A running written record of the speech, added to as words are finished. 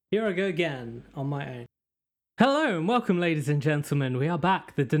Here I go again on my own. Hello and welcome, ladies and gentlemen. We are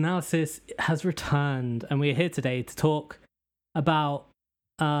back. The Denalysis has returned, and we're here today to talk about.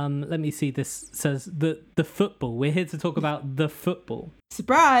 Let me see. This says the football. We're here to talk about the football.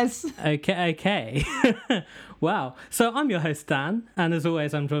 Surprise! Okay. Wow. So I'm your host Dan, and as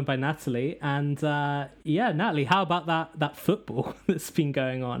always, I'm joined by Natalie. And Natalie, how about that football that's been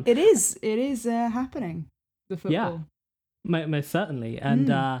going on? It is happening. The football. Yeah. Most certainly,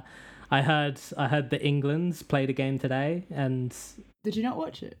 and I heard the England's played a game today, and Did you not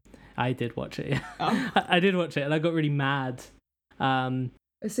watch it? I did watch it. Yeah. Oh. I did watch it, and I got really mad. As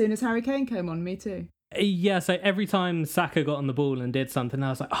soon as Harry Kane came on, me too. Yeah, so every time Saka got on the ball and did something,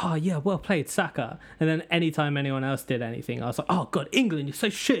 I was like, "Oh yeah, well played, Saka." And then anytime anyone else did anything, I was like, "Oh God, England, you're so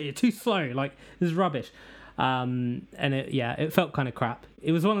shit, you're too slow. Like this is rubbish." And it felt kind of crap.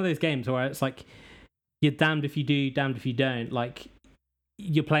 It was one of those games where it's like, you're damned if you do, damned if you don't. Like,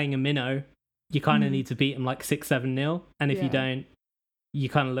 you're playing a minnow, you kind of need to beat them like 6-7-0, and if you don't, you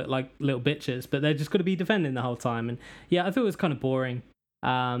kind of look like little bitches. But they're just going to be defending the whole time, and yeah, I thought it was kind of boring.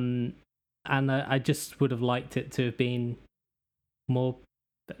 And I just would have liked it to have been more.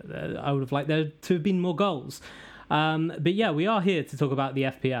 I would have liked there to have been more goals. But yeah, we are here to talk about the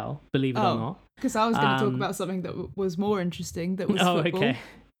FPL. Believe it or not, because I was going to talk about something that was more interesting. That was football. Okay.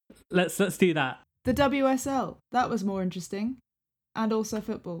 Let's do that. The WSL, that was more interesting, and also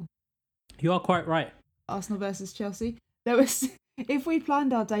football. You are quite right. Arsenal versus Chelsea. There was, if we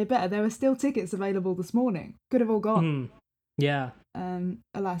planned our day better, there were still tickets available this morning. Could have all gone. Yeah.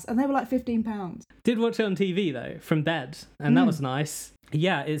 Alas, and they were like £15. Did watch it on TV though, from bed, and that was nice.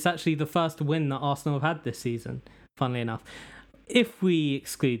 Yeah, it's actually the first win that Arsenal have had this season, funnily enough. If we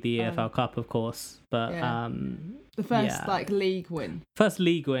exclude the EFL Cup, of course, but the first league win. First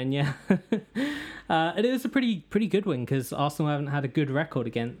league win, yeah. It is a pretty good win because Arsenal haven't had a good record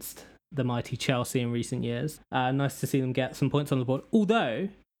against the mighty Chelsea in recent years. Nice to see them get some points on the board, although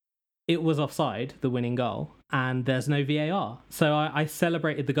it was offside, the winning goal, and there's no VAR. So I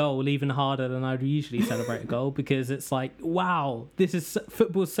celebrated the goal even harder than I'd usually celebrate a goal because it's like, wow,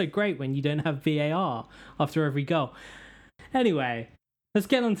 football's so great when you don't have VAR after every goal. Anyway, let's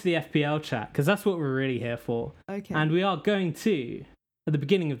get on to the FPL chat, because that's what we're really here for. Okay. And we are going to, at the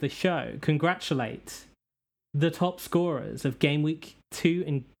beginning of the show, congratulate the top scorers of Game Week 2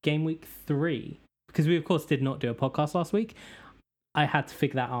 and Game Week 3. Because we, of course, did not do a podcast last week. I had to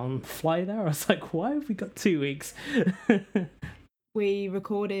figure that out on the fly there. I was like, why have we got 2 weeks? We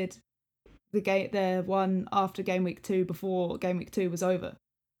recorded the one after Game Week 2 before Game Week 2 was over.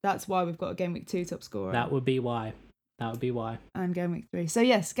 That's why we've got a Game Week 2 top scorer. That would be why. And Game Week 3. So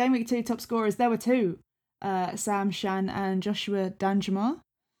yes, Game Week 2 top scorers, there were two. Sam Shan and Joshua Danjuma.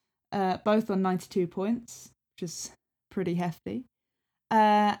 Both on 92 points, which is pretty hefty.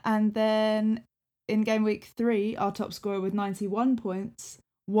 And then in Game Week 3, our top scorer with 91 points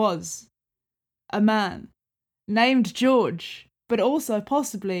was a man named George, but also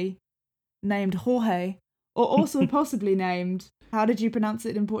possibly named Jorge, or also possibly named, how did you pronounce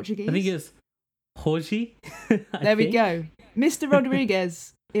it in Portuguese? I think it's Jorge. There we go. Mr.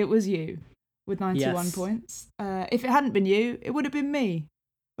 Rodriguez, it was you with 91 Yes. points. If it hadn't been you, it would have been me.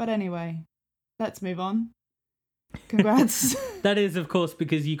 But anyway, let's move on. Congrats. That is, of course,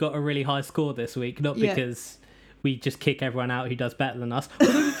 because you got a really high score this week, not because we just kick everyone out who does better than us.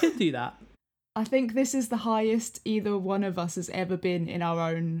 Although we could do that. I think this is the highest either one of us has ever been in our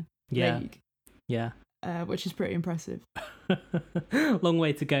own league. Yeah. Which is pretty impressive. Long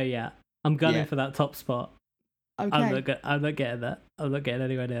way to go yet. I'm gunning for that top spot. Okay. I'm not getting that. I'm not getting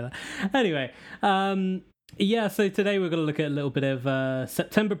anywhere near that. Anyway, so today we're going to look at a little bit of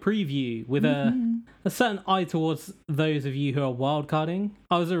September preview with a certain eye towards those of you who are wildcarding.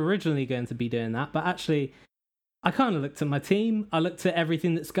 I was originally going to be doing that, but actually I kind of looked at my team. I looked at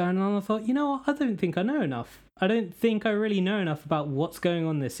everything that's going on. I thought, you know what? I don't think I know enough. I don't think I really know enough about what's going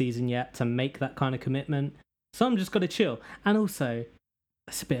on this season yet to make that kind of commitment. So I'm just going to chill. And also,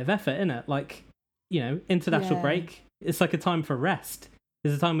 it's a bit of effort, isn't it? Like, international break, it's like a time for rest.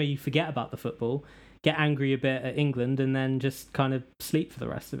 There's a time where you forget about the football, get angry a bit at England, and then just kind of sleep for the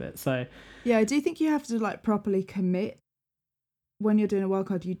rest of it. So yeah, do you think you have to like properly commit when you're doing a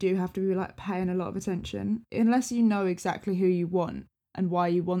wildcard? You do have to be like paying a lot of attention, unless you know exactly who you want and why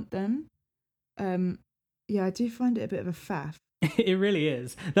you want them. I do find it a bit of a faff. It really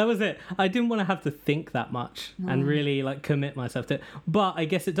is. That was it. I didn't want to have to think that much and really like commit myself to it. But I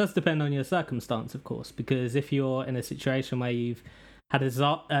guess it does depend on your circumstance, of course, because if you're in a situation where you've had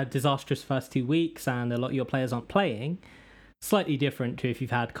a disastrous first 2 weeks and a lot of your players aren't playing, slightly different to if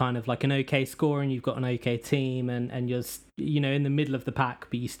you've had kind of like an okay score and you've got an okay team and you're, in the middle of the pack,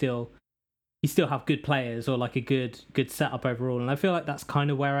 but you still have good players or like a good setup overall. And I feel like that's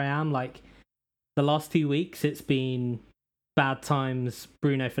kind of where I am. Like the last 2 weeks, it's been bad times.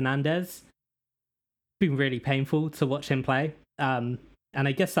 Bruno Fernandes. It's been really painful to watch him play. And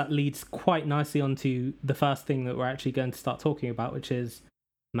I guess that leads quite nicely onto the first thing that we're actually going to start talking about, which is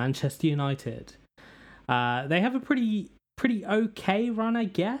Manchester United. They have a pretty okay run, I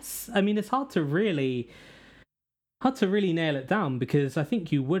guess. I mean, it's hard to really nail it down, because I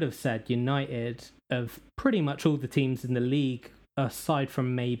think you would have said United, of pretty much all the teams in the league, aside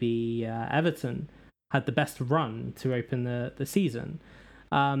from maybe Everton, had the best run to open the season.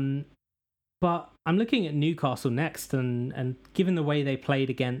 But I'm looking at Newcastle next, and given the way they played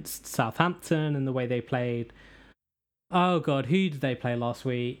against Southampton and the way they played... Oh, God, who did they play last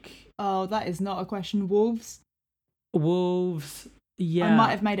week? Oh, that is not a question. Wolves, yeah. I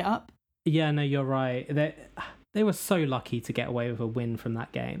might have made it up. Yeah, no, you're right. They were so lucky to get away with a win from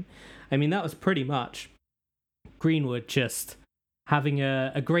that game. I mean, that was pretty much Greenwood just having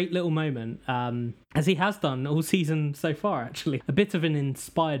a great little moment, as he has done all season so far, actually. A bit of an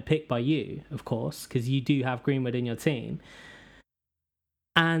inspired pick by you, of course, because you do have Greenwood in your team.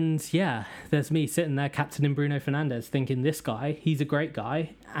 And yeah, there's me sitting there captaining Bruno Fernandes, thinking this guy, he's a great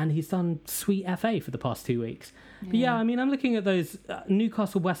guy, and he's done sweet FA for the past 2 weeks. Yeah. But yeah, I mean, I'm looking at those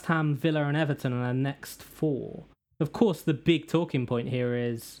Newcastle, West Ham, Villa and Everton on our next 4. Of course, the big talking point here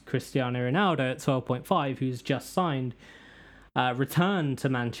is Cristiano Ronaldo at 12.5, who's just signed, returned to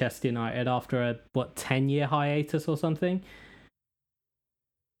Manchester United after a 10-year hiatus or something.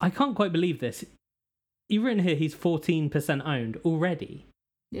 I can't quite believe this. You've written here he's 14% owned already.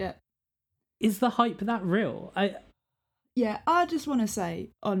 Yeah. Is the hype that real? I just want to say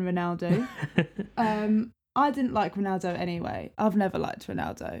on Ronaldo, I didn't like Ronaldo anyway. I've never liked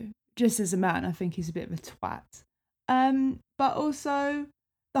Ronaldo. Just as a man, I think he's a bit of a twat. But also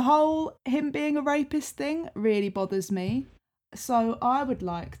the whole him being a rapist thing really bothers me. So I would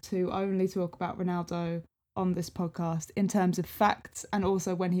like to only talk about Ronaldo on this podcast in terms of facts, and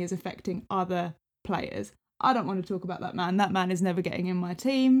also when he is affecting other players. I don't want to talk about that man. That man is never getting in my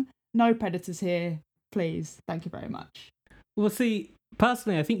team. No predators here, please. Thank you very much. Well, see,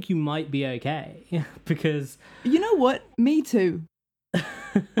 personally, I think you might be okay because... You know what? Me too.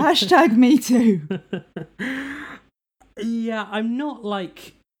 Hashtag me too. Yeah, I'm not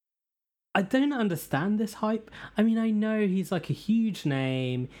like... I don't understand this hype. I mean, I know he's like a huge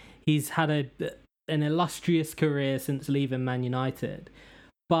name. He's had an illustrious career since leaving Man United.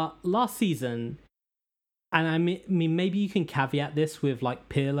 But last season... And I mean, maybe you can caveat this with like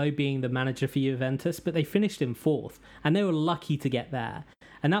Pirlo being the manager for Juventus, but they finished in 4th, and they were lucky to get there.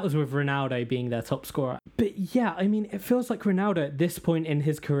 And that was with Ronaldo being their top scorer. But yeah, I mean, it feels like Ronaldo at this point in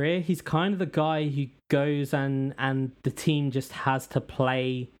his career, he's kind of the guy who goes and the team just has to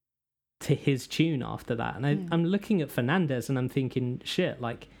play to his tune after that. And I'm looking at Fernandes and I'm thinking, shit,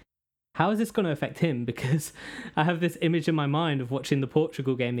 like, how is this going to affect him? Because I have this image in my mind of watching the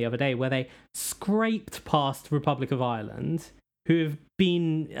Portugal game the other day where they scraped past Republic of Ireland, who have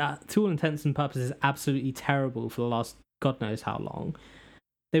been, to all intents and purposes, absolutely terrible for the last God knows how long.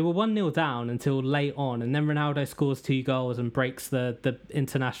 They were 1-0 down until late on, and then Ronaldo scores 2 goals and breaks the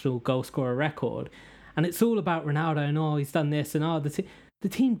international goal scorer record. And it's all about Ronaldo and, he's done this, and the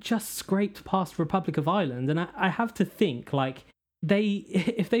team just scraped past Republic of Ireland. And I have to think, like,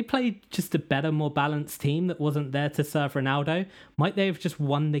 if they played just a better, more balanced team that wasn't there to serve Ronaldo, might they have just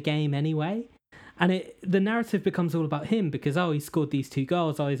won the game anyway? And the narrative becomes all about him because, he scored these 2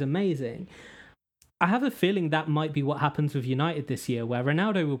 goals, he's amazing. I have a feeling that might be what happens with United this year, where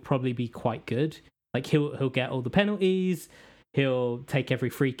Ronaldo will probably be quite good. Like, he'll get all the penalties, he'll take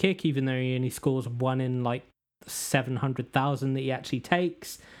every free kick, even though he only scores 1 in, like, 700,000 that he actually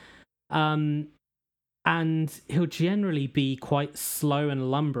takes. And he'll generally be quite slow and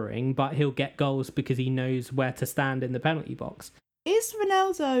lumbering, but he'll get goals because he knows where to stand in the penalty box. Is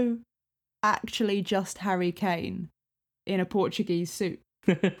Ronaldo actually just Harry Kane in a Portuguese suit?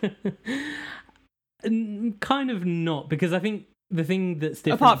 Kind of not, because I think the thing that's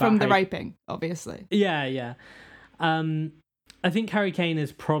different... Apart from the raping, obviously. Yeah. I think Harry Kane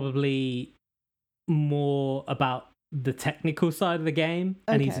is probably more about the technical side of the game,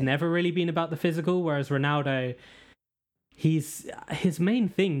 and he's never really been about the physical, whereas Ronaldo, his main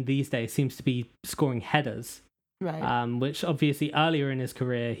thing these days seems to be scoring headers, right? Which obviously earlier in his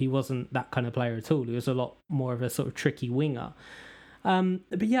career he wasn't that kind of player at all. He was a lot more of a sort of tricky winger.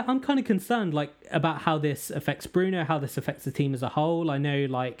 But yeah, I'm kind of concerned like about how this affects Bruno, how this affects the team as a whole. I know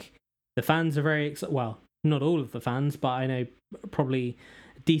like the fans are very not all of the fans, but I know probably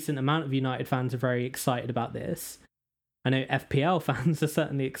a decent amount of United fans are very excited about this. I know FPL fans are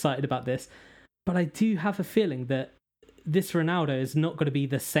certainly excited about this, but I do have a feeling that this Ronaldo is not going to be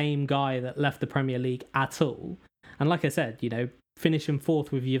the same guy that left the Premier League at all. And like I said, finishing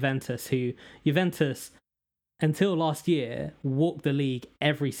fourth with Juventus, who Juventus, until last year, walked the league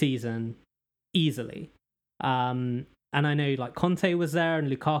every season easily. And I know like Conte was there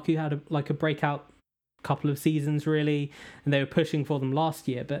and Lukaku had a breakout couple of seasons really, and they were pushing for them last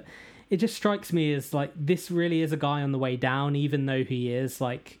year. But it just strikes me as like this really is a guy on the way down, even though he is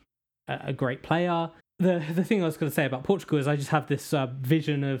like a great player. The thing I was going to say about Portugal is I just have this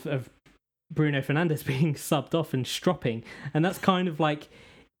vision of Bruno Fernandes being subbed off and stropping, and that's kind of like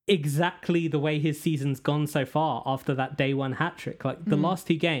exactly the way his season's gone so far after that day one hat trick. Like the last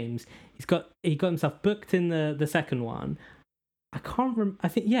two games, he got himself booked in the second one. I can't remember. I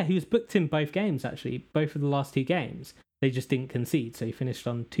think he was booked in both games actually, both of the last two games. They just didn't concede, so he finished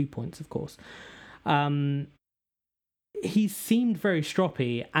on 2 points, of course. He seemed very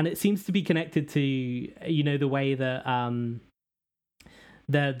stroppy, and it seems to be connected to the way that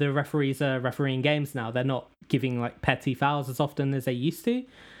the referees are refereeing games now. They're not giving like petty fouls as often as they used to,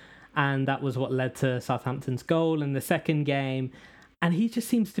 and that was what led to Southampton's goal in the second game. And he just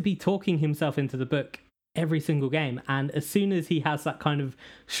seems to be talking himself into the book every single game, and as soon as he has that kind of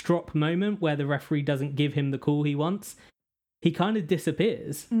strop moment where the referee doesn't give him the call he wants, he kind of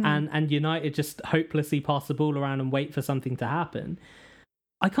disappears, and United just hopelessly pass the ball around and wait for something to happen.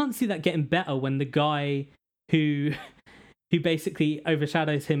 I can't see that getting better when the guy who basically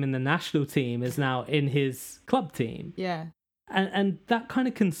overshadows him in the national team is now in his club team. Yeah. And that kind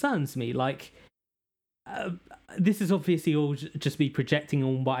of concerns me. Like, this is obviously all just me projecting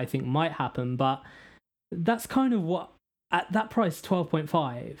on what I think might happen, but that's kind of what, at that price,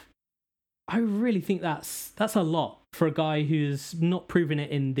 12.5, I really think that's a lot for a guy who's not proven it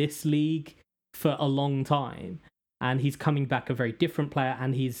in this league for a long time, and he's coming back a very different player,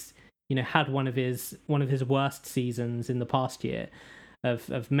 and he's had one of his worst seasons in the past year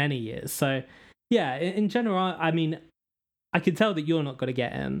of many years. So yeah, in general, I mean, I can tell that you're not going to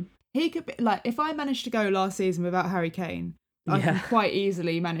get him. He could be like, if I managed to go last season without Harry Kane, I can quite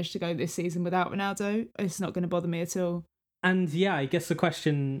easily manage to go this season without Ronaldo. It's not going to bother me at all. And yeah, I guess the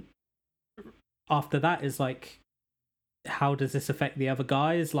question after that is like, how does this affect the other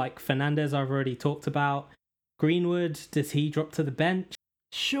guys? Like Fernandes, I've already talked about. Greenwood, does he drop to the bench?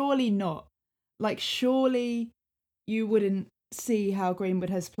 Surely not. Like, surely you wouldn't see how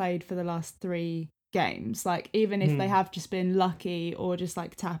Greenwood has played for the last 3 games. Like, even if they have just been lucky or just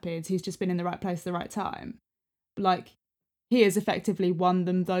like tap-ins, he's just been in the right place at the right time. Like, he has effectively won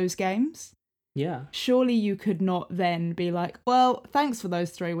them those games. Yeah. Surely you could not then be like, well, thanks for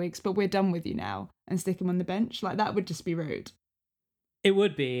those 3 weeks, but we're done with you now, and stick him on the bench. Like, that would just be rude. It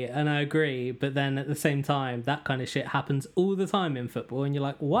would be, and I agree, but then at the same time, that kind of shit happens all the time in football, and you're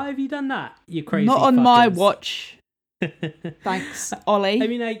like, why have you done that, you crazy Not on fuckers? my watch. Thanks, Ollie. I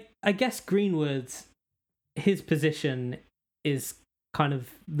mean, I guess Greenwood, his position is kind of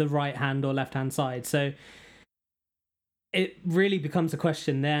the right-hand or left-hand side, so it really becomes a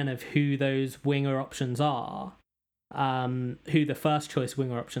question then of who those winger options are, who the first-choice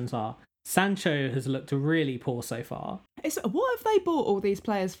winger options are. Sancho has looked really poor so far. What have they bought all these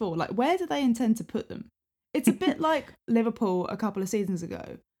players for? Like, where do they intend to put them? It's a bit like Liverpool a couple of seasons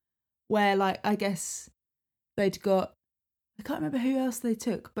ago, where, like, I guess they'd got, I can't remember who else they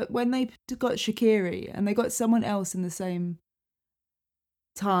took, but when they got Shaqiri and they got someone else in the same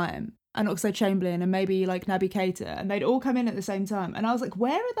time, and Oxlade-Chamberlain and maybe like Naby Keita, and they'd all come in at the same time, and I was like,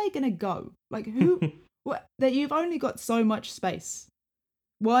 where are they going to go? Like, who? That you've only got so much space.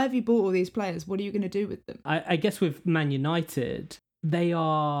 Why have you bought all these players? What are you going to do with them? I guess with Man United, they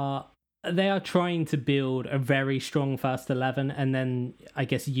are trying to build a very strong first 11 and then I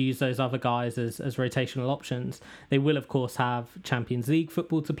guess use those other guys as rotational options. They will, of course, have Champions League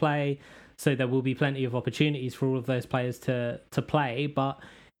football to play, so there will be plenty of opportunities for all of those players to play. But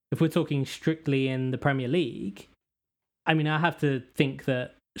if we're talking strictly in the Premier League, I mean, I have to think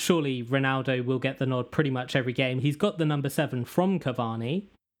that surely Ronaldo will get the nod pretty much every game. He's got the number 7 from Cavani,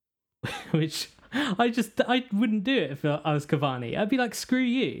 which I wouldn't do it if I was Cavani. I'd be like, screw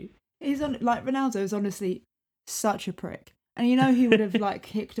you. He's on, like, Ronaldo is honestly such a prick, and he would have like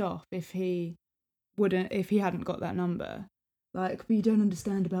kicked off if he hadn't got that number. Like, but you don't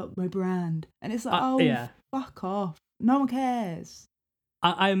understand about my brand, and it's like, yeah, fuck off. No one cares.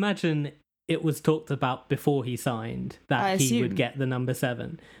 I imagine it was talked about before he signed that he would get the number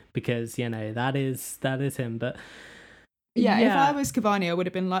 7 because that is him. But Yeah, if I was Cavani, I would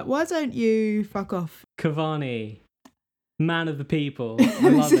have been like, why don't you fuck off? Cavani, man of the people. I I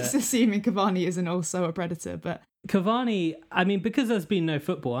was love just it. assuming Cavani isn't also a predator, but Cavani, I mean, because there's been no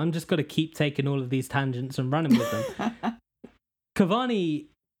football, I'm just got to keep taking all of these tangents and running with them. Cavani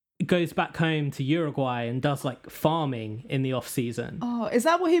goes back home to Uruguay and does like farming in the off season. oh, is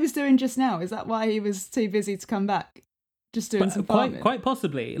that what he was doing just now? Is that why he was too busy to come back? Just doing some farming? Quite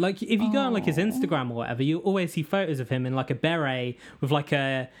possibly. Like if you go on like his Instagram or whatever, you always see photos of him in like a beret with like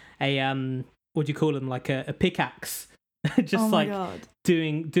a what do you call them, like a pickaxe, just like God.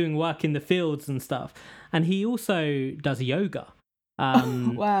 doing work in the fields and stuff. And he also does yoga.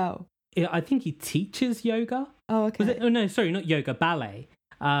 Wow. I think he teaches yoga. Oh, okay. Oh no, sorry, not yoga, ballet.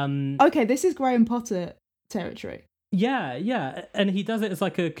 Okay, this is Graham Potter territory. Yeah, and he does it as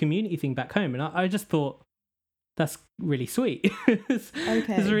like a community thing back home, and I just thought that's really sweet. It's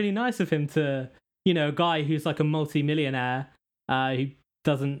really nice of him to, a guy who's like a multi-millionaire, who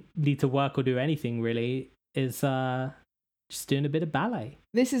doesn't need to work or do anything really, is just doing a bit of ballet.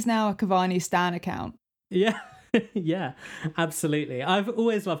 This is now a Cavani Stan account. Yeah. Yeah, absolutely. I've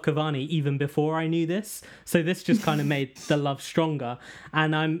always loved Cavani even before I knew this, so this just kind of made the love stronger.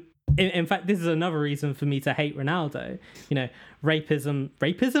 And in fact, this is another reason for me to hate Ronaldo. Rapism.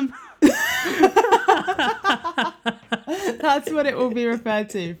 That's what it will be referred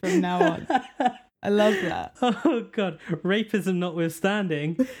to from now on. I love that. Oh God, rapism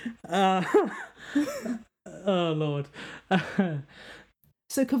notwithstanding. Oh Lord.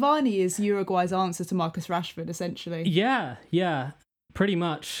 So Cavani is Uruguay's answer to Marcus Rashford, essentially. Yeah, pretty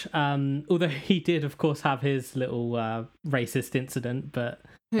much. Although he did, of course, have his little racist incident, but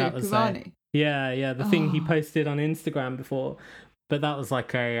that was Cavani. Yeah, the thing he posted on Instagram before, but that was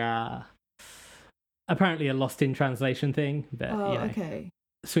like apparently a lost in translation thing. But okay.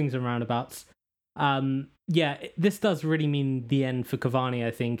 Swings and roundabouts. This does really mean the end for Cavani,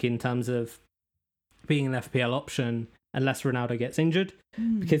 I think, in terms of being an FPL option. Unless Ronaldo gets injured,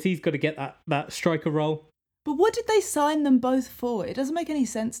 because he's got to get that striker role. But what did they sign them both for? It doesn't make any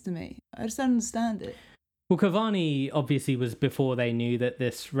sense to me. I just don't understand it. Well, Cavani obviously was before they knew that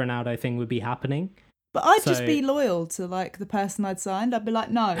this Ronaldo thing would be happening. But I'd just be loyal to like the person I'd signed. I'd be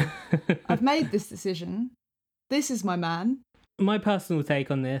like, no, I've made this decision. This is my man. My personal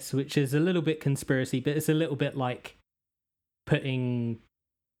take on this, which is a little bit conspiracy, but it's a little bit like putting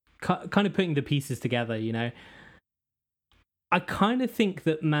the pieces together, I kind of think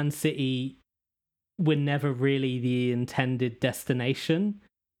that Man City were never really the intended destination,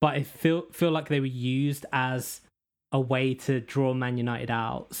 but I feel like they were used as a way to draw Man United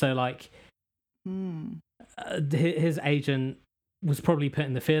out. So like his agent was probably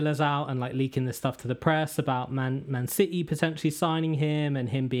putting the feelers out and like leaking the stuff to the press about Man City potentially signing him and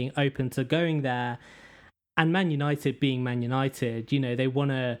him being open to going there. And Man United being Man United, they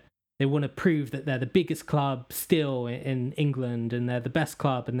want to prove that they're the biggest club still in England, and they're the best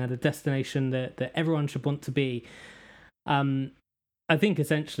club, and they're the destination that everyone should want to be. I think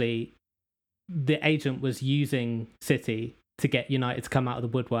essentially the agent was using City to get United to come out of the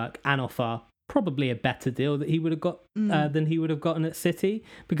woodwork and offer probably a better deal that he would have got than he would have gotten at City,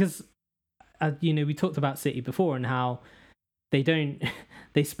 because we talked about City before and how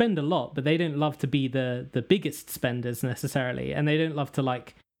they spend a lot, but they don't love to be the biggest spenders necessarily, and they don't love to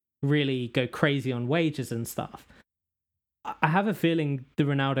like really go crazy on wages and stuff. I have a feeling the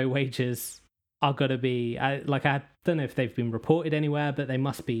Ronaldo wages are going to be, I don't know if they've been reported anywhere, but they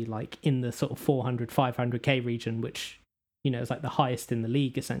must be like in the sort of 400, 500k region, which, is like the highest in the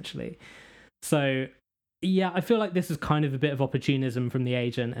league essentially. So yeah, I feel like this is kind of a bit of opportunism from the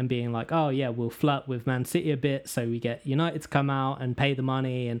agent and being like, oh yeah, we'll flirt with Man City a bit so we get United to come out and pay the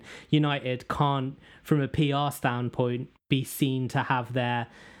money, and United can't, from a PR standpoint, be seen to have the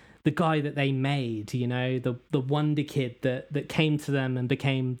guy that they made, the wonder kid that came to them and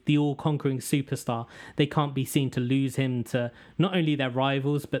became the all-conquering superstar. They can't be seen to lose him to not only their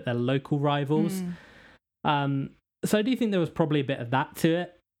rivals, but their local rivals. So I do think there was probably a bit of that to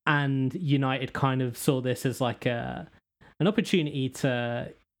it. And United kind of saw this as like an opportunity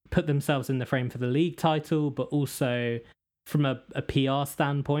to put themselves in the frame for the league title, but also from a PR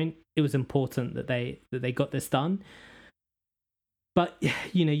standpoint, it was important that they got this done. But,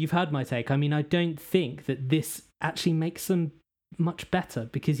 you've heard my take. I mean, I don't think that this actually makes them much better,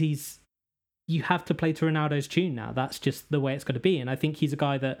 because you have to play to Ronaldo's tune now. That's just the way it's going to be. And I think he's a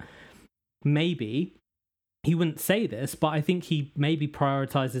guy that maybe, he wouldn't say this, but I think he maybe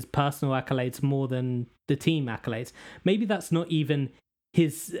prioritizes personal accolades more than the team accolades. Maybe that's not even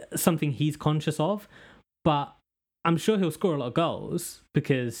something he's conscious of, but I'm sure he'll score a lot of goals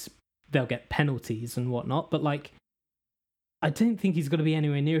because they'll get penalties and whatnot. But like, I don't think he's going to be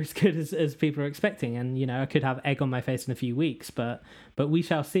anywhere near as good as people are expecting. And, you know, I could have egg on my face in a few weeks, but we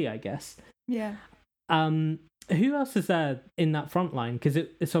shall see, I guess. Yeah. Who else is there in that front line? Because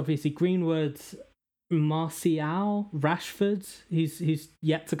it's obviously Greenwood, Martial, Rashford, who's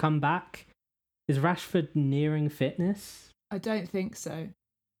yet to come back. Is Rashford nearing fitness? I don't think so.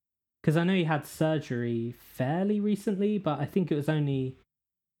 Because I know he had surgery fairly recently, but I think it was only...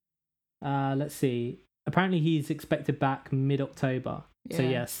 let's see. Apparently he's expected back mid-October. Yeah. So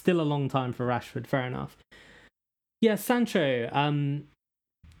yeah, still a long time for Rashford. Fair enough. Yeah, Sancho.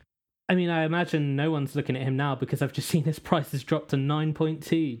 I mean, I imagine no one's looking at him now because I've just seen his price has dropped to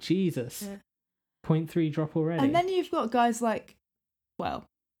 9.2. Jesus. Yeah. 0.3 drop already. And then you've got guys like, and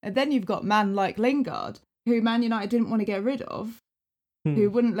then you've got man like Lingard, who Man United didn't want to get rid of, who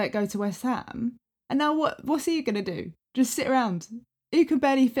wouldn't let go to West Ham. And now what's he going to do? Just sit around? He can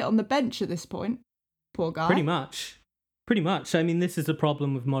barely fit on the bench at this point. Poor guy. Pretty much. I mean, this is a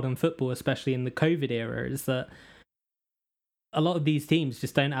problem with modern football, especially in the COVID era, is that a lot of these teams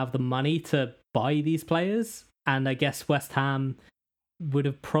just don't have the money to buy these players. And I guess West Ham would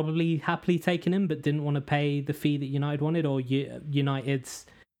have probably happily taken him, but didn't want to pay the fee that United wanted, or United's...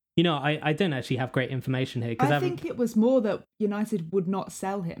 You know, I don't actually have great information here. I think it was more that United would not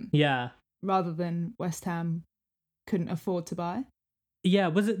sell him. Yeah. Rather than West Ham couldn't afford to buy. Yeah,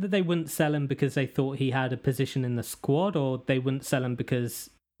 was it that they wouldn't sell him because they thought he had a position in the squad, or they wouldn't sell him because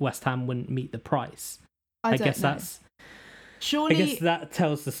West Ham wouldn't meet the price? I guess know. Surely, I guess that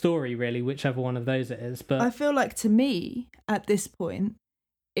tells the story, really, whichever one of those it is. But I feel like, to me, at this point,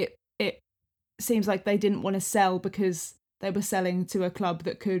 it seems like they didn't want to sell because they were selling to a club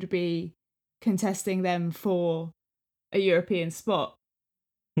that could be contesting them for a European spot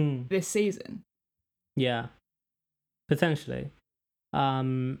this season. Yeah, potentially. I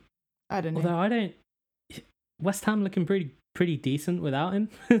don't know. Although West Ham looking pretty decent without him,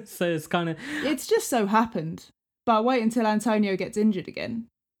 so it's kind of... It's just so happened. But wait until Antonio gets injured again.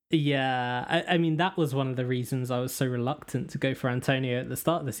 Yeah, I mean, that was one of the reasons I was so reluctant to go for Antonio at the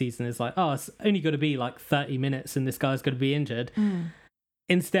start of the season. It's like, it's only got to be like 30 minutes and this guy's going to be injured.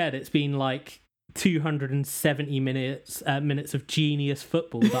 Instead, it's been like 270 minutes of genius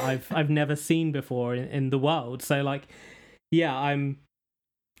football that I've never seen before in the world. So like, yeah, I'm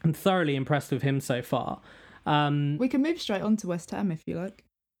thoroughly impressed with him so far. We can move straight on to West Ham if you like.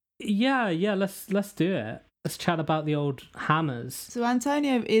 Yeah, let's do it. Let's chat about the old Hammers. So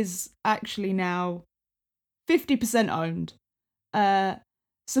Antonio is actually now 50% owned.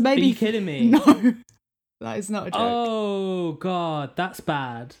 So maybe... Are you kidding me? No, that is not a joke. Oh God, that's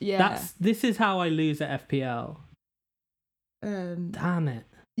bad. Yeah, this is how I lose at FPL. Damn it.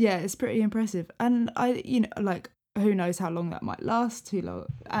 Yeah, it's pretty impressive, and who knows how long that might last? Too long.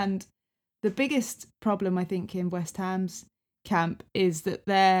 And the biggest problem I think in West Ham's camp is that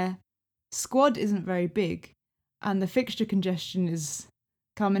their squad isn't very big, and the fixture congestion is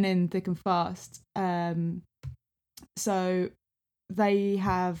coming in thick and fast. So they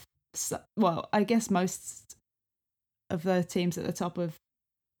have, I guess most of the teams at the top of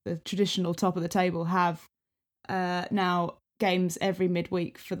the traditional top of the table have now games every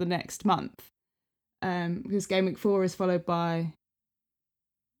midweek for the next month, because game week 4 is followed by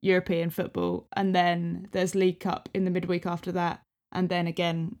European football, and then there's League Cup in the midweek after that, and then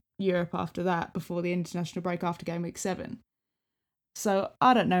again Europe after that before the international break after game week 7. So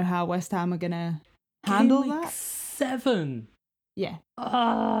I don't know how West Ham are gonna handle game week that. 7. Yeah.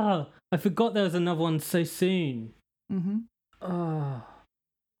 I forgot there was another one so soon.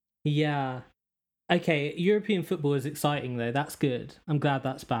 Yeah. Okay, European football is exciting though. That's good. I'm glad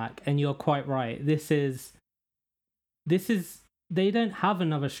that's back. And you're quite right. This is they don't have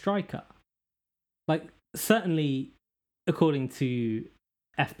another striker. Like, certainly according to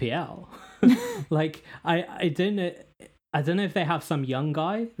FPL. Like, I don't know if they have some young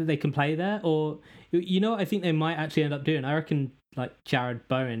guy that they can play there, or you know what I think they might actually end up doing? I reckon like Jared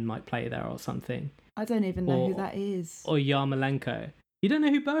Bowen might play there or something. I don't even know who that is. Or Yarmolenko. You don't know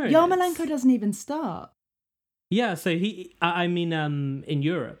who Bowen is? Yarmolenko doesn't even start. Yeah, so I mean in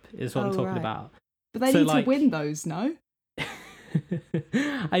Europe is what I'm talking about. But they need to win those, no?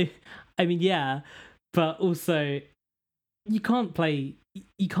 I mean, yeah, but also you can't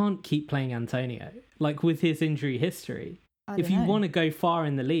keep playing Antonio, like, with his injury history. If you want to go far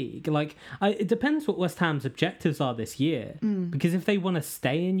in the league, like, it depends what West Ham's objectives are this year. Because if they want to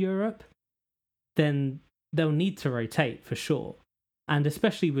stay in Europe, then they'll need to rotate for sure. And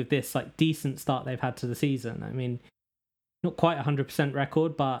especially with this like decent start they've had to the season. I mean, not quite 100%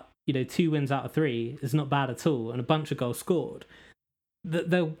 record, but 2 wins out of 3 is not bad at all, and a bunch of goals scored. They're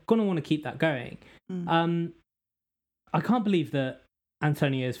going to want to keep that going. I can't believe that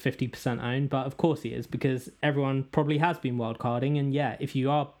Antonio is 50% owned, but of course he is, because everyone probably has been wildcarding. And yeah, if you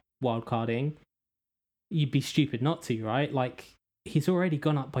are wildcarding, you'd be stupid not to, right? Like, he's already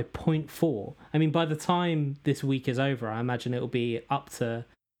gone up by 0.4. I mean, by the time this week is over, I imagine it'll be up to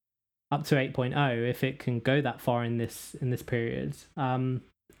 8.0 if it can go that far in this period.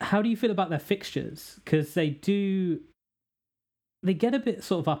 How do you feel about their fixtures? Because they get a bit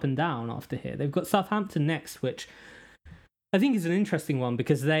sort of up and down after here. They've got Southampton next, which I think is an interesting one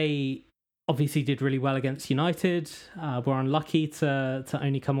because they obviously did really well against United. Were unlucky to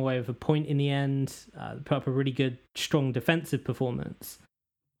only come away with a point in the end. Put up a really good, strong defensive performance.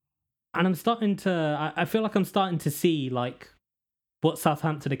 And I feel like I'm starting to see like what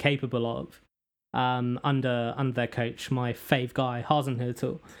Southampton are capable of under their coach, my fave guy,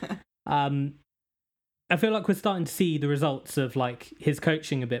 Hasenhüttl. I feel like we're starting to see the results of like his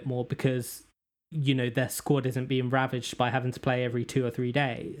coaching a bit more because, you know, their squad isn't being ravaged by having to play every 2 or 3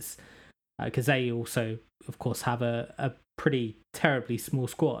 days. Because they also, of course, have a pretty terribly small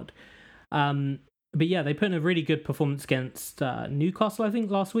squad. But yeah, they put in a really good performance against Newcastle, I think,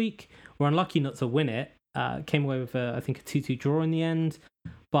 last week. Were unlucky not to win it. Came away with, I think, a 2-2 draw in the end.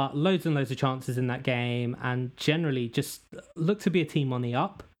 But loads and loads of chances in that game and generally just looked to be a team on the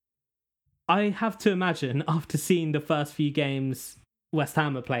up. I have to imagine, after seeing the first few games West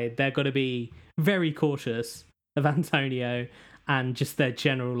Ham have played, they're going to be very cautious of Antonio and just their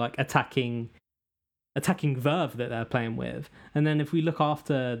general like attacking verve that they're playing with. And then if we look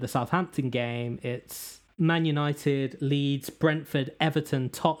after the Southampton game, it's Man United, Leeds, Brentford, Everton,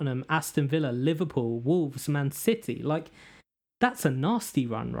 Tottenham, Aston Villa, Liverpool, Wolves, Man City. Like, that's a nasty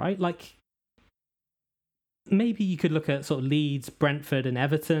run, right? Like, maybe you could look at sort of Leeds, Brentford and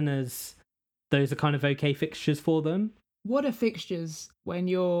Everton as those are kind of okay fixtures for them. What are fixtures when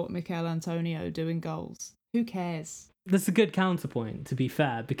you're Mikel Antonio doing goals? Who cares? That's a good counterpoint, to be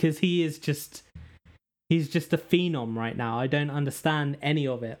fair, because he's just a phenom right now. I don't understand any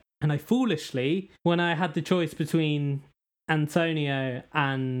of it. And I foolishly, when I had the choice between Antonio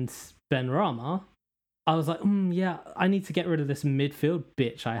and Benrahma, I was like, yeah, I need to get rid of this midfield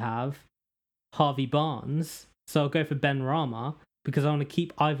bitch I have, Harvey Barnes. So I'll go for Benrahma because I want to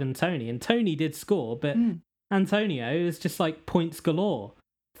keep Ivan Toney. And Toney did score, but Antonio is just like points galore.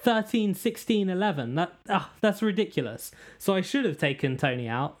 13, 16, 11. That's ridiculous. So I should have taken Toney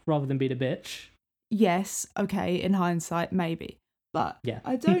out rather than being a bitch. Yes, okay, in hindsight, maybe. But yeah.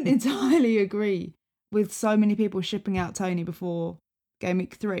 I don't entirely agree with so many people shipping out Toney before Game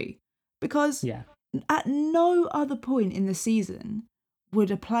Week 3. Because at no other point in the season would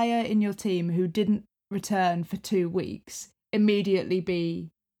a player in your team who didn't return for 2 weeks immediately be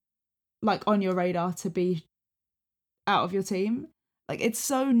like on your radar to be out of your team. Like, it's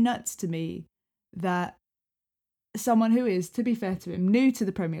so nuts to me that someone who is, to be fair to him, new to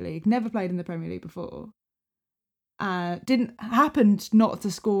the Premier League, never played in the Premier League before, happened not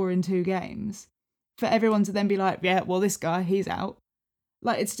to score in 2 games, for everyone to then be like, yeah, well, this guy, he's out.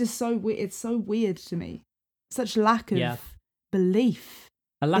 Like, it's just so weird. It's so weird to me. Such lack of belief.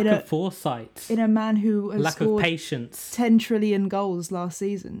 A lack of foresight. In a man who has lack scored of patience. 10 trillion goals last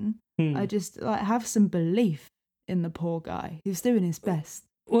season. I just have some belief in the poor guy who's doing his best.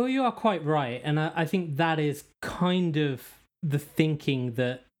 Well, you are quite right. And I think that is kind of the thinking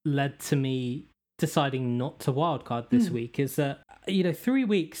that led to me deciding not to wildcard this week, is that, 3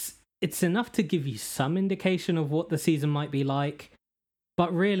 weeks, it's enough to give you some indication of what the season might be like.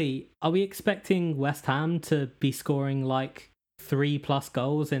 But really, are we expecting West Ham to be scoring like 3+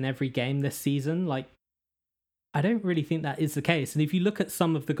 goals in every game this season? Like, I don't really think that is the case. And if you look at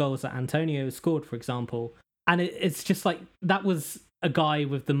some of the goals that Antonio scored, for example, and it's just like, that was a guy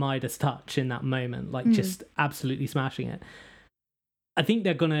with the Midas touch in that moment, like just absolutely smashing it. I think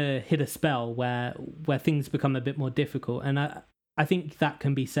they're going to hit a spell where things become a bit more difficult. And I think that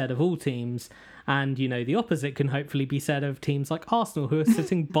can be said of all teams. And, the opposite can hopefully be said of teams like Arsenal, who are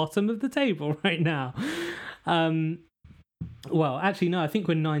sitting bottom of the table right now. Well, actually, no, I think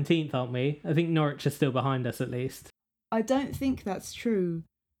we're 19th, aren't we? I think Norwich are still behind us, at least. I don't think that's true,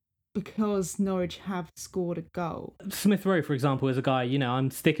 because Norwich have scored a goal. Smith Rowe, for example, is a guy,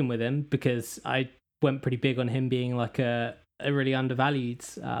 I'm sticking with him because I went pretty big on him being like a really undervalued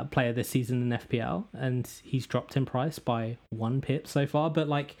player this season in FPL, and he's dropped in price by 1 pip so far.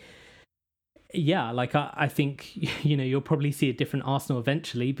 But I think, you'll probably see a different Arsenal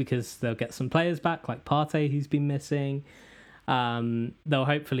eventually because they'll get some players back, like Partey, who's been missing. They'll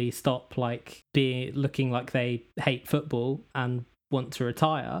hopefully stop looking like they hate football and want to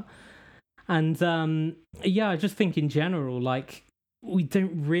retire. And I just think in general, we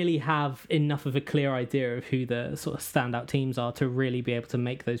don't really have enough of a clear idea of who the sort of standout teams are to really be able to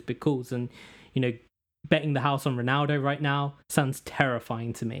make those big calls. And, betting the house on Ronaldo right now sounds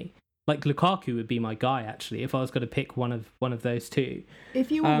terrifying to me. Like, Lukaku would be my guy, actually, if I was going to pick one of those two.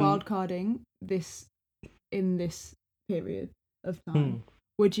 If you were wildcarding in this period of time,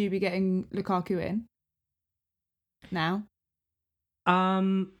 would you be getting Lukaku in now?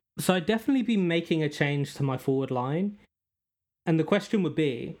 So I'd definitely be making a change to my forward line. And the question would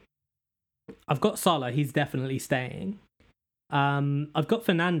be, I've got Salah, he's definitely staying. I've got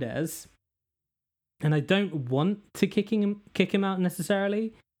Fernandes, and I don't want to kick him out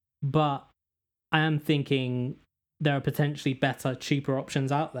necessarily, but I am thinking there are potentially better, cheaper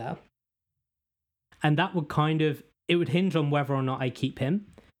options out there. And that would it would hinge on whether or not I keep him.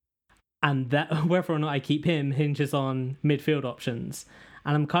 And that whether or not I keep him hinges on midfield options.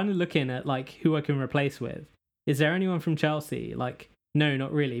 And I'm kind of looking at like who I can replace with. Is there anyone from Chelsea? Like, no,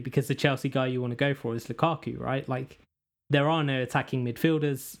 not really, because the Chelsea guy you want to go for is Lukaku, right? Like, there are no attacking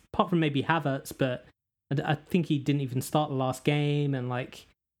midfielders, apart from maybe Havertz, but I think he didn't even start the last game, and like,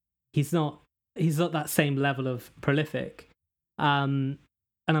 he's not that same level of prolific. And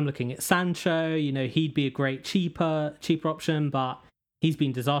I'm looking at Sancho. He'd be a great cheaper option, but he's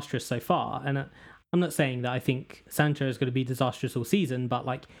been disastrous so far. And I'm not saying that I think Sancho is going to be disastrous all season, but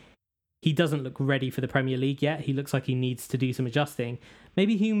like, he doesn't look ready for the Premier League yet. He looks like he needs to do some adjusting.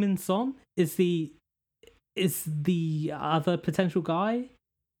 Maybe Heung-min Son is the other potential guy.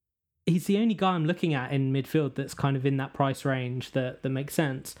 He's the only guy I'm looking at in midfield that's kind of in that price range that makes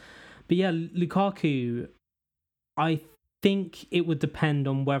sense. But yeah, Lukaku, I think it would depend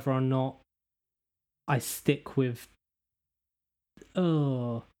on whether or not I stick with...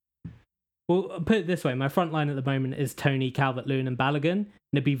 Well, put it this way, my front line at the moment is Tony, Calvert-Lewin and Balogun, and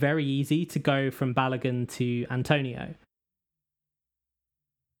it'd be very easy to go from Balogun to Antonio.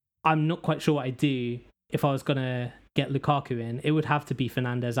 I'm not quite sure what I'd do if I was going to get Lukaku in. It would have to be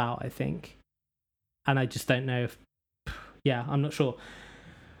Fernandes out, I think. And I just don't know if... Yeah, I'm not sure.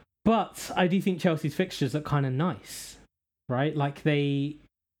 But I do think Chelsea's fixtures look kind of nice, right? Like who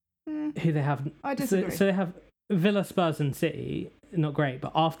they have... I disagree. So they have Villa, Spurs and City. Not great,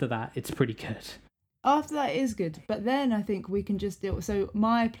 but after that, it's pretty good. After that is good, but then I think we can just deal... So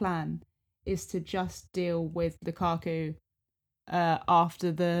my plan is to just deal with Lukaku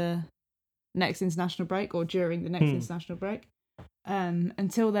after the next international break, or during the next international break.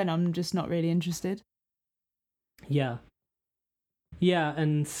 Until then, I'm just not really interested. Yeah,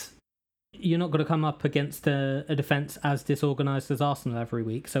 and you're not going to come up against a defence as disorganised as Arsenal every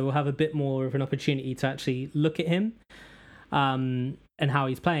week, so we'll have a bit more of an opportunity to actually look at him and how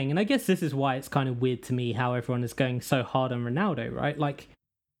he's playing. And I guess this is why it's kind of weird to me how everyone is going so hard on Ronaldo, right? Like,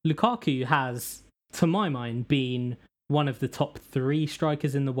 Lukaku has, to my mind, been one of the top 3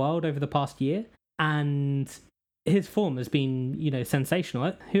 strikers in the world over the past year, and his form has been,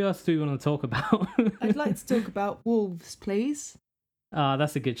 sensational. Who else do we want to talk about? I'd like to talk about Wolves, please.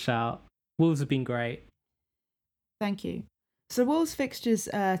 That's a good shout. Wolves have been great. Thank you. So Wolves fixtures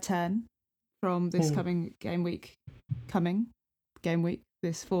turn from this this forthcoming game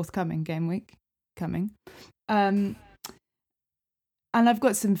week coming. And I've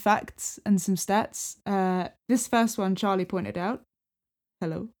got some facts and some stats. This first one, Charlie pointed out.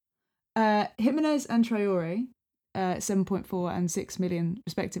 Hello. Jimenez and Traore, 7.4 and 6 million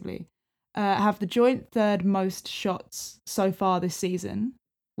respectively, have the joint third most shots so far this season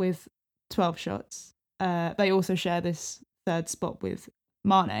with 12 shots. They also share this third spot with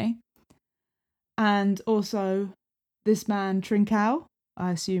Mane. And also this man, Trincao,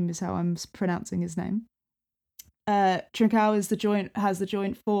 I assume is how I'm pronouncing his name. Trincao has the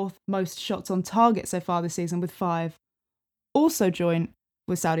joint fourth most shots on target so far this season with 5. Also joint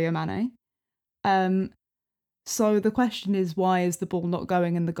with Sadio Mane. So the question is, why is the ball not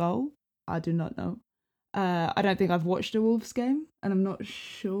going in the goal? I do not know. I don't think I've watched a Wolves game, and I'm not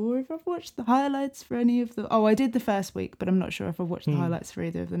sure if I've watched the highlights for any of the... Oh, I did the first week, but I'm not sure if I've watched the highlights for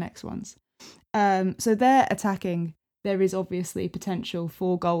either of the next ones. So they're attacking. There is obviously potential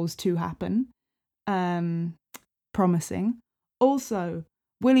for goals to happen. Promising. Also,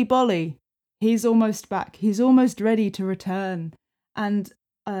 Willy Bolly, he's almost back. He's almost ready to return. And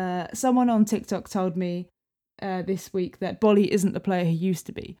someone on TikTok told me this week that Bolly isn't the player he used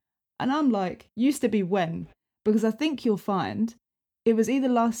to be. And I'm like, used to be when? Because I think you'll find it was either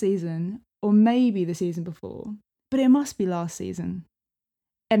last season or maybe the season before. But it must be last season.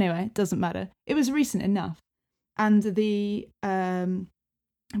 Anyway, it doesn't matter. It was recent enough. And the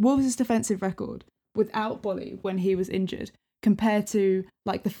Wolves' defensive record without Bolly when he was injured, compared to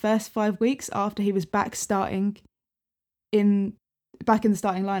like the first 5 weeks after he was back starting in back in the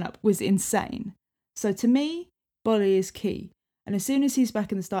starting lineup was insane. So to me, Bolly is key. And as soon as he's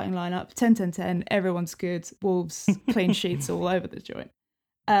back in the starting lineup, 10-10-10, everyone's good. Wolves, clean sheets all over the joint.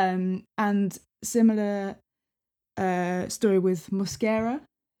 And similar story with Mosquera,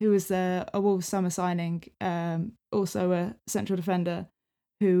 who was a Wolves summer signing, also a central defender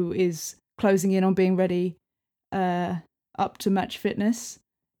who is closing in on being ready up to match fitness.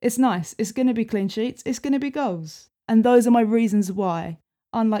 It's nice. It's going to be clean sheets. It's going to be goals. And those are my reasons why.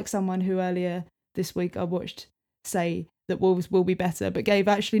 Unlike someone who earlier this week I watched say that Wolves will be better, but gave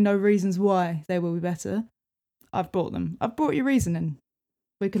actually no reasons why they will be better. I've brought them. I've brought you reasoning.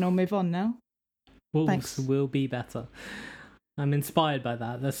 We can all move on now. Wolves Thanks. will be better. I'm inspired by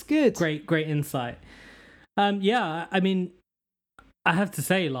that. That's good. Great insight. Yeah, I mean, I have to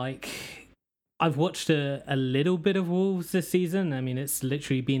say, like, I've watched a little bit of Wolves this season. I mean, it's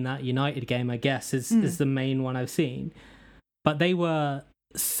literally been that United game, I guess, is the main one I've seen. But they were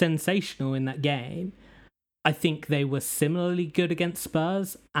sensational in that game. I think they were similarly good against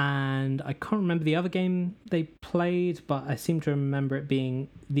Spurs, and I can't remember the other game they played, but I seem to remember it being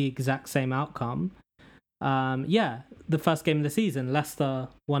the exact same outcome. Yeah, the first game of the season, Leicester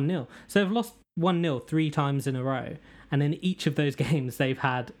 1-0. So they've lost 1-0 3 times in a row, and in each of those games they've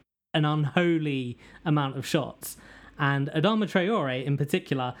had an unholy amount of shots. And Adama Traore in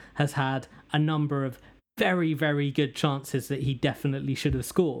particular has had a number of very, very good chances that he definitely should have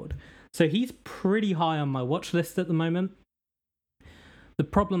scored. So he's pretty high on my watch list at the moment. The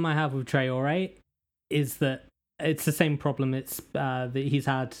problem I have with Traore is that it's the same problem that he's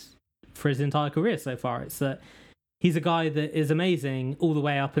had for his entire career so far. It's that he's a guy that is amazing all the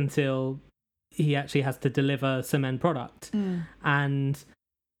way up until he actually has to deliver some end product. And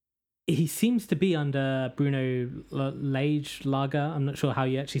he seems to be under Bruno Lager. I'm not sure how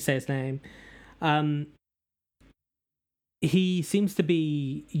you actually say his name. He seems to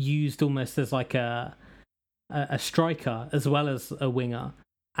be used almost as like a striker as well as a winger,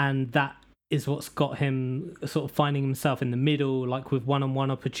 and that is what's got him sort of finding himself in the middle, like with one-on-one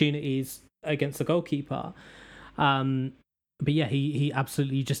opportunities against the goalkeeper. But yeah, he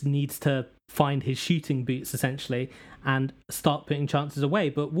absolutely just needs to find his shooting boots essentially and start putting chances away.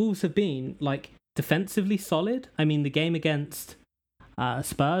 But Wolves have been like defensively solid. I mean, the game against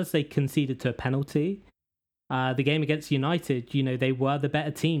Spurs, they conceded to a penalty. The game against United, you know, they were the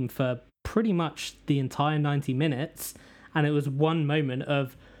better team for pretty much the entire 90 minutes. And it was one moment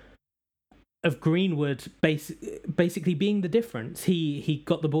of Greenwood basically being the difference. He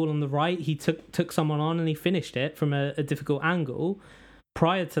got the ball on the right, he took someone on and he finished it from a difficult angle.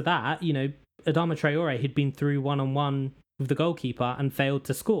 Prior to that, you know, Adama Traore had been through one-on-one with the goalkeeper and failed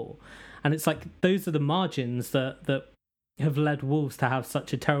to score. And it's like those are the margins that have led Wolves to have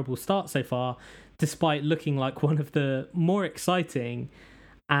such a terrible start so far, despite looking like one of the more exciting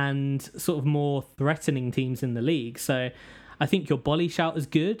and sort of more threatening teams in the league. So I think your Bolly shout is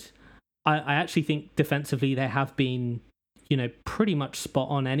good. I actually think defensively they have been, you know, pretty much spot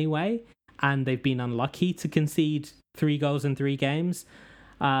on anyway, and they've been unlucky to concede 3 goals in 3 games.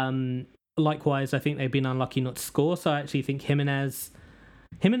 Likewise, I think they've been unlucky not to score. So I actually think Jimenez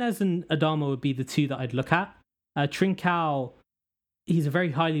and Adama would be the 2 that I'd look at. Trincao, he's a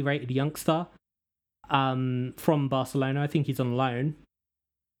very highly rated youngster from Barcelona. I think he's on loan,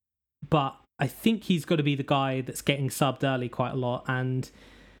 but I think he's got to be the guy that's getting subbed early quite a lot. And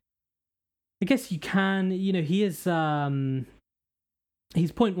I guess you can, you know, he is he's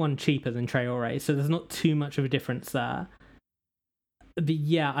 0.1 cheaper than Traore, so there's not too much of a difference there. But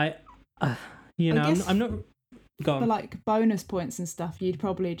yeah, I'm not. Go on. For like bonus points and stuff, you'd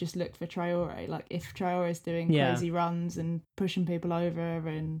probably just look for Traore. Like if Traore is doing crazy runs and pushing people over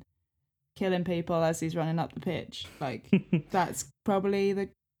and killing people as he's running up the pitch, like that's probably the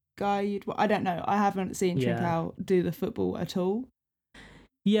guy you'd. I don't know. I haven't seen Trincao do the football at all.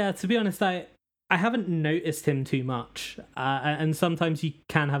 Yeah, to be honest, I haven't noticed him too much, and sometimes you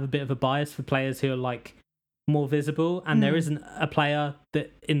can have a bit of a bias for players who are like more visible, and there isn't a player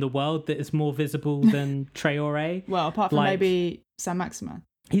that in the world that is more visible than Traore. Well, apart from maybe Saint-Maximin.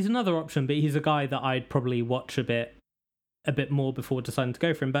 He's another option, but he's a guy that I'd probably watch a bit more before deciding to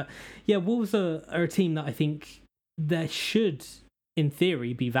go for him. But yeah, Wolves are a team that I think there should, in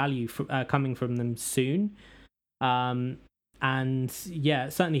theory, be value coming from them soon. And yeah,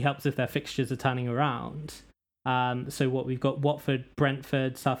 it certainly helps if their fixtures are turning around. So we've got Watford,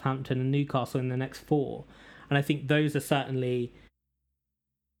 Brentford, Southampton and Newcastle in the next 4. And I think those are certainly,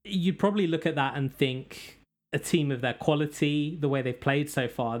 you'd probably look at that and think a team of their quality, the way they've played so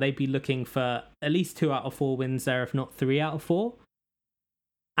far, they'd be looking for at least 2 out of 4 wins there, if not 3 out of 4.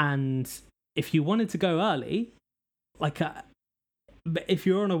 And if you wanted to go early, like but if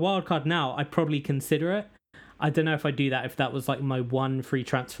you're on a wild card now, I'd probably consider it. I don't know if I'd do that if that was like my one free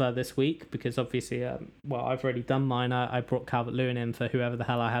transfer this week, because obviously, well, I've already done mine. I brought Calvert-Lewin in for whoever the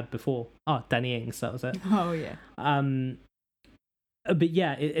hell I had before. Oh, Danny Ings, that was it. Oh yeah. But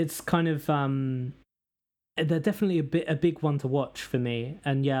yeah, it's kind of they're definitely a big one to watch for me.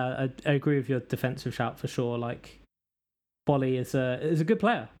 And yeah, I agree with your defensive shout for sure. Like, Bolly is a good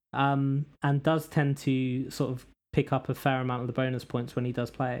player, and does tend to sort of pick up a fair amount of the bonus points when he does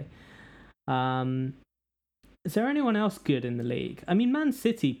play. Is there anyone else good in the league? I mean, Man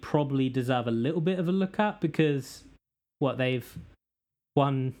City probably deserve a little bit of a look at, because they've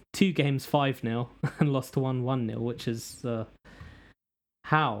won 2 games 5-0 and lost to 1-0, which is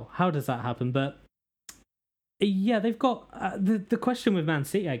how does that happen? But yeah, they've got the question with Man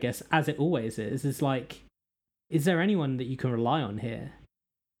City, I guess, as it always is like, is there anyone that you can rely on here?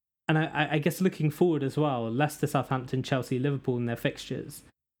 And I guess looking forward as well, Leicester, Southampton, Chelsea, Liverpool in their fixtures,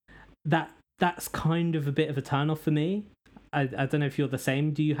 that's kind of a bit of a turn off for me. I don't know if you're the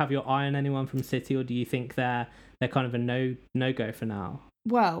same. Do you have your eye on anyone from City, or do you think they're kind of a no go for now?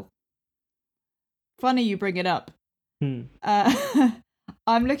 Well, funny you bring it up.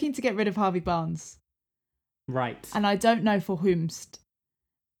 I'm looking to get rid of Harvey Barnes. Right. And I don't know for whomst.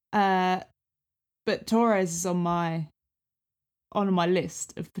 But Torres is on my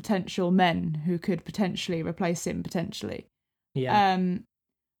list of potential men who could potentially replace him, potentially. Yeah.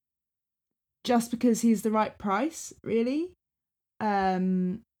 Just because he's the right price, really.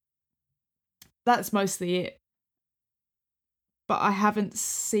 That's mostly it. But I haven't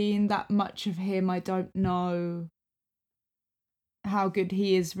seen that much of him. I don't know how good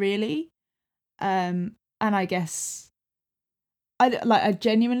he is, really. And I guess I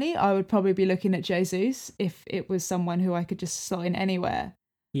genuinely would probably be looking at Jesus if it was someone who I could just slot in anywhere.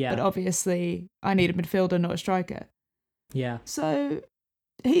 Yeah. But obviously I need a midfielder, not a striker. Yeah. So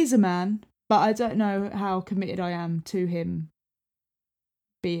he's a man, but I don't know how committed I am to him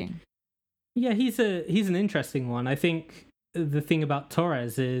being. Yeah, he's an interesting one. I think the thing about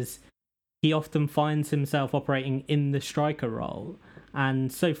Torres is he often finds himself operating in the striker role.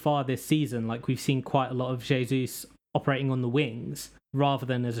 And so far this season, like, we've seen quite a lot of Jesus operating on the wings rather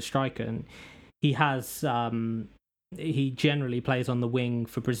than as a striker. And he has he generally plays on the wing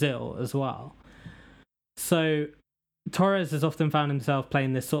for Brazil as well. So Torres has often found himself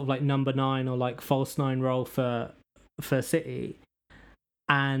playing this sort of like number 9 or like false 9 role for City.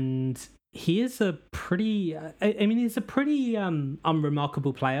 And he is a pretty he's a pretty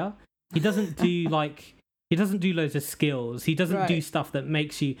unremarkable player. He doesn't do loads of skills. He doesn't do stuff that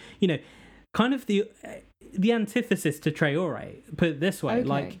makes you, kind of the antithesis to Traore, put it this way. Okay.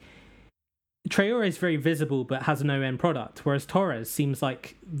 Like, Traore is very visible but has no end product, whereas Torres seems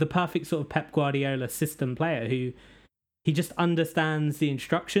like the perfect sort of Pep Guardiola system player who he just understands the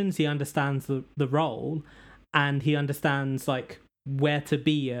instructions, he understands the role, and he understands like where to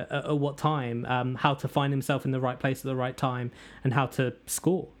be at what time, how to find himself in the right place at the right time, and how to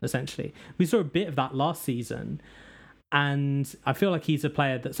score, essentially. We saw a bit of that last season, and I feel like he's a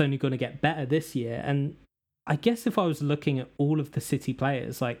player that's only going to get better this year. And I guess if I was looking at all of the City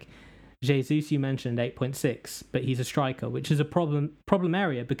players, like Jesus, you mentioned 8.6, but he's a striker, which is a problem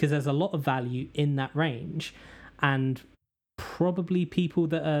area because there's a lot of value in that range, and probably people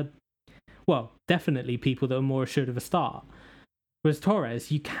that are, well, definitely people that are more assured of a start. Whereas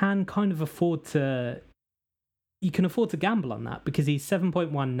Torres, you can kind of afford to gamble on that because he's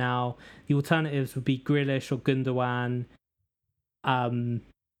 7.1 now. The alternatives would be Grealish or Gundogan.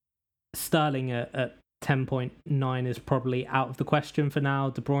 Sterling at 10.9 is probably out of the question for now.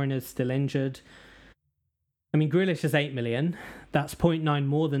 De Bruyne is still injured. I mean, Grealish is 8 million. That's 0.9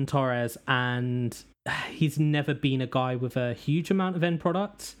 more than Torres, and he's never been a guy with a huge amount of end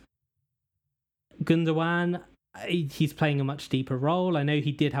product. Gundogan, he's playing a much deeper role. I know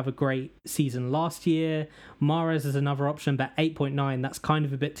he did have a great season last year. Mahrez is another option, but 8.9, that's kind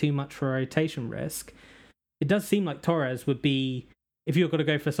of a bit too much for a rotation risk. It does seem like Torres would be, if you're going to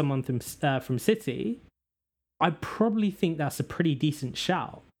go for someone from City, I probably think that's a pretty decent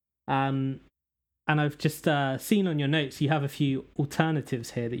shout. And I've just seen on your notes, you have a few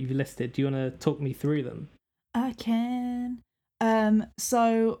alternatives here that you've listed. Do you want to talk me through them? I can.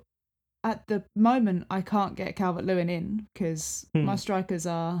 So at the moment, I can't get Calvert-Lewin in because my strikers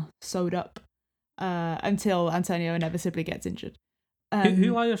are sold up until Antonio inevitably gets injured.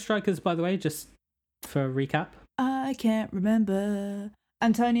 Who are your strikers, by the way, just for a recap? I can't remember.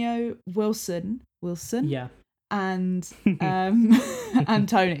 Antonio, Wilson, yeah, and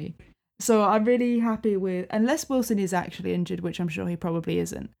Antony. So I'm really happy with, unless Wilson is actually injured, which I'm sure he probably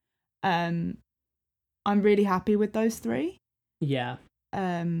isn't. I'm really happy with those three. Yeah.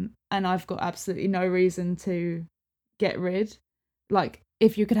 And I've got absolutely no reason to get rid. Like,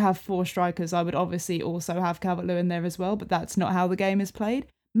 if you could have 4 strikers, I would obviously also have Calvert-Lewin in there as well, but that's not how the game is played.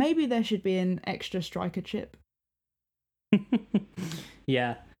 Maybe there should be an extra striker chip.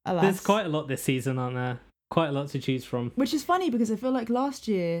 Yeah. Alas. There's quite a lot this season, aren't there? Quite a lot to choose from. Which is funny because I feel like last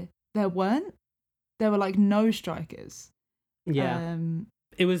year there weren't. There were like no strikers. Yeah.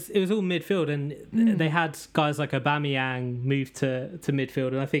 It was all midfield, and they had guys like Aubameyang move to midfield,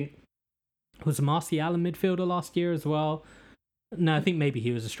 and I think was Martial a midfielder last year as well. No, I think maybe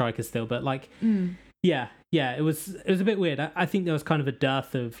he was a striker still, but like, yeah, it was a bit weird. I think there was kind of a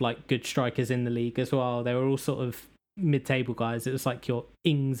dearth of like good strikers in the league as well. They were all sort of mid-table guys. It was like your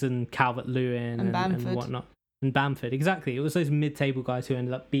Ings and Calvert-Lewin and whatnot, and Bamford. Exactly, it was those mid-table guys who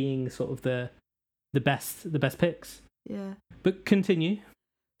ended up being sort of the best picks. Yeah, but continue.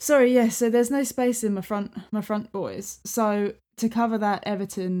 Sorry, yes. So there's no space in my front boys. So to cover that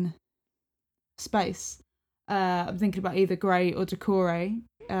Everton space, I'm thinking about either Gray or Doucouré.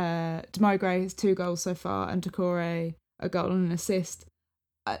 Demo Gray has 2 goals so far, and Doucouré a goal and an assist.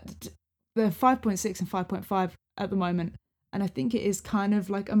 They're 5.6 and 5.5 at the moment, and I think it is kind of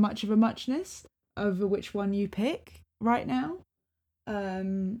like a muchness over which one you pick right now.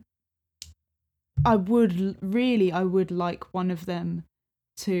 I would like one of them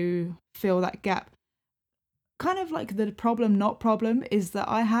to fill that gap. Kind of like the not problem is that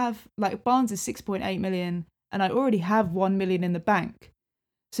I have, like, Barnes is 6.8 million and I already have 1 million in the bank.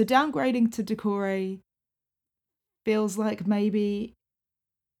 So downgrading to Doucouré feels like maybe,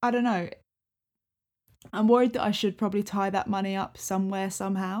 I don't know. I'm worried that I should probably tie that money up somewhere,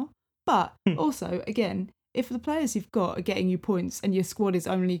 somehow. But also, again, if the players you've got are getting you points and your squad is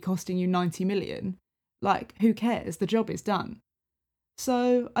only costing you 90 million, like, who cares? The job is done.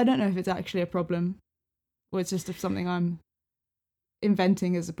 So I don't know if it's actually a problem or it's just something I'm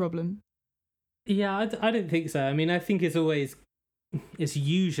inventing as a problem. Yeah, I don't think so. I mean, I think it's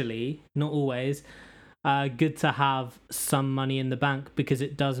usually, not always, good to have some money in the bank because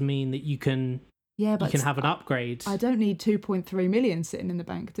it does mean that you can have an upgrade. I don't need 2.3 million sitting in the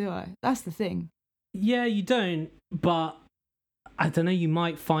bank, do I? That's the thing. Yeah, you don't, but I don't know, you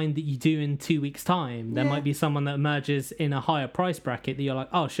might find that you do in 2 weeks' time. There might be someone that emerges in a higher price bracket that you're like,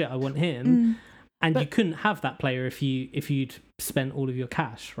 oh shit, I want him. And you couldn't have that player if you'd spent all of your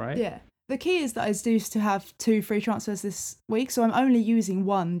cash, right? Yeah. The key is that I used to have 2 free transfers this week, so I'm only using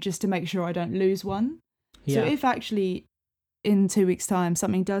one just to make sure I don't lose one. Yeah. So if actually in 2 weeks' time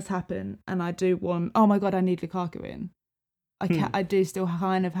something does happen and I do want, oh my god, I need Lukaku in, I do still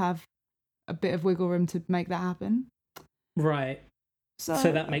kind of have a bit of wiggle room to make that happen. Right.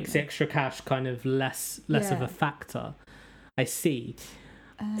 So that makes the extra cash kind of less of a factor. I see.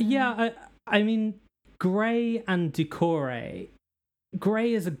 I mean, Gray and Doucouré.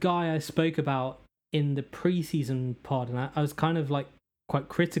 Gray is a guy I spoke about in the preseason pod, and I was kind of like quite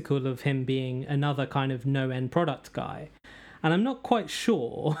critical of him being another kind of no-end product guy. And I'm not quite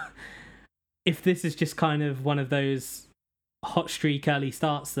sure if this is just kind of one of those hot streak early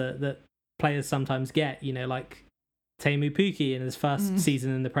starts that players sometimes get, you know, like Teemu Pukki in his first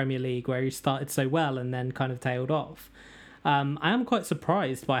season in the Premier League, where he started so well and then kind of tailed off. I am quite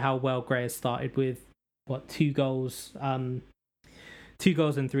surprised by how well Gray has started with 2 goals in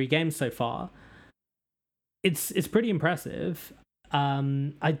 3 games so far. It's pretty impressive.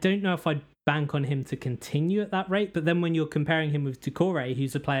 I don't know if I'd bank on him to continue at that rate, but then when you're comparing him with Doucouré,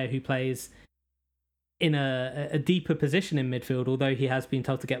 who's a player who plays in a deeper position in midfield, although he has been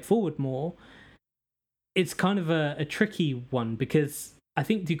told to get forward more, it's kind of a tricky one because I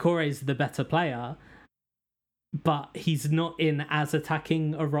think Doucouré is the better player, but he's not in as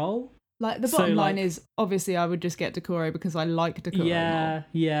attacking a role. Like, the bottom line is, obviously, I would just get Doucouré because I like Doucouré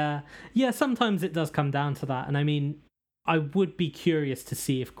more. Yeah, sometimes it does come down to that. And I mean, I would be curious to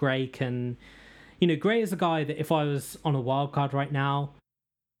see if Gray can... You know, Gray is a guy that if I was on a wildcard right now,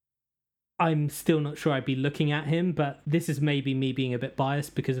 I'm still not sure I'd be looking at him, but this is maybe me being a bit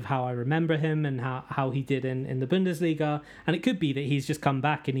biased because of how I remember him and how he did in the Bundesliga. And it could be that he's just come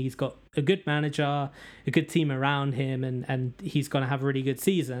back and he's got a good manager, a good team around him, and he's going to have a really good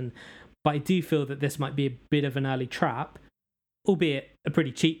season. But I do feel that this might be a bit of an early trap, albeit a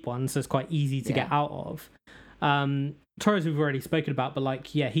pretty cheap one, so it's quite easy to get out of. Torres we've already spoken about, but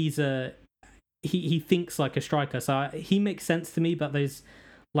like, yeah, he thinks like a striker, so he makes sense to me. But those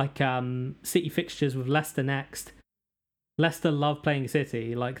like City fixtures with Leicester next, Leicester love playing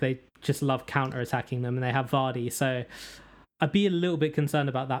City, like they just love counter-attacking them, and they have Vardy, so I'd be a little bit concerned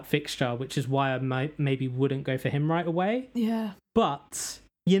about that fixture, which is why I maybe wouldn't go for him right away. Yeah. But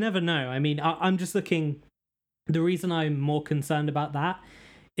you never know. I mean, I'm just looking The reason I'm more concerned about that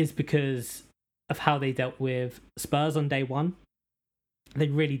is because of how they dealt with Spurs on day one. They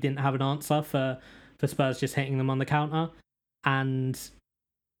really didn't have an answer for Spurs just hitting them on the counter. And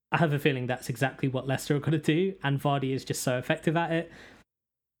I have a feeling that's exactly what Leicester are going to do. And Vardy is just so effective at it.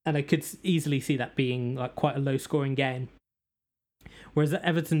 And I could easily see that being like quite a low scoring game. Whereas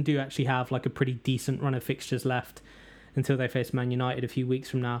Everton do actually have like a pretty decent run of fixtures left until they face Man United a few weeks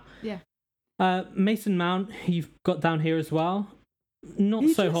from now. Yeah. Mason Mount, you've got down here as well. Not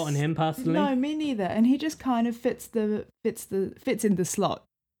He so just- hot on him personally. No, me neither. And he just kind of fits in the slot,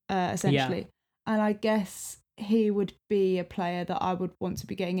 essentially. Yeah. And I guess he would be a player that I would want to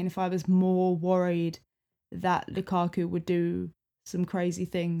be getting in if I was more worried that Lukaku would do some crazy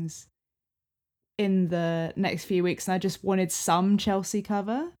things in the next few weeks. And I just wanted some Chelsea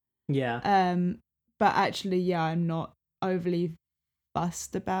cover. Yeah. But actually, yeah, I'm not overly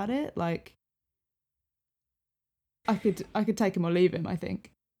fussed about it. Like, I could take him or leave him, I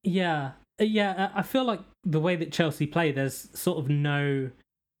think. Yeah. I feel like the way that Chelsea play, there's sort of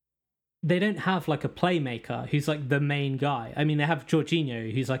they don't have like a playmaker who's like the main guy. I mean, they have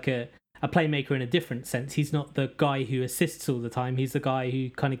Jorginho, who's like a playmaker in a different sense. He's not the guy who assists all the time. He's the guy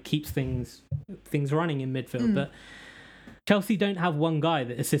who kind of keeps things running in midfield. But Chelsea don't have one guy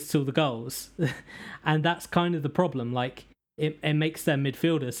that assists all the goals. And that's kind of the problem. Like, it makes their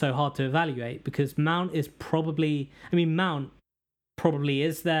midfielders so hard to evaluate because Mount is probably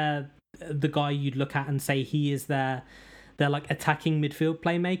is the guy you'd look at and say he is their like attacking midfield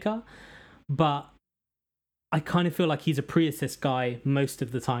playmaker. But I kind of feel like he's a pre-assist guy most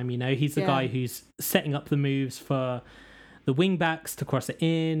of the time, you know? He's the guy who's setting up the moves for the wing-backs to cross it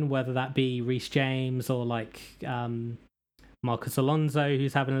in, whether that be Reece James or like Marcus Alonso,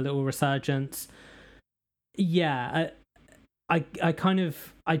 who's having a little resurgence. Yeah, I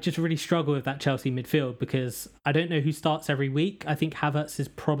just really struggle with that Chelsea midfield because I don't know who starts every week. I think Havertz is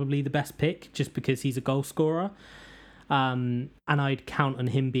probably the best pick just because he's a goal scorer. And I'd count on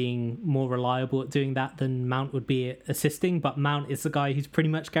him being more reliable at doing that than Mount would be at assisting. But Mount is the guy who's pretty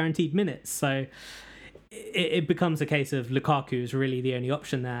much guaranteed minutes. So it becomes a case of Lukaku is really the only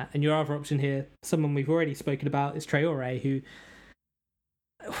option there. And your other option here, someone we've already spoken about, is Traore, who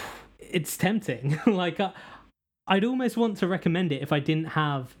it's tempting. Like, I'd almost want to recommend it if I didn't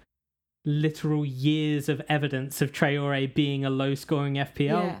have literal years of evidence of Traore being a low-scoring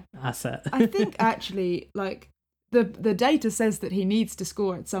FPL asset. I think actually, like, the data says that he needs to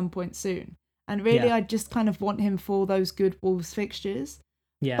score at some point soon. And really, I just kind of want him for those good Wolves fixtures.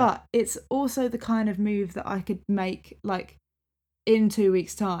 Yeah. But it's also the kind of move that I could make, like, in 2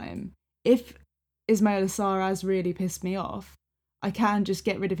 weeks' time. If Ismail Assar has really pissed me off, I can just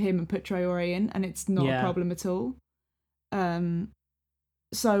get rid of him and put Traore in, and it's not a problem at all.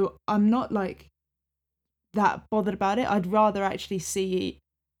 So I'm not, like, that bothered about it. I'd rather actually see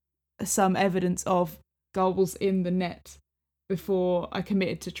some evidence of goals in the net before I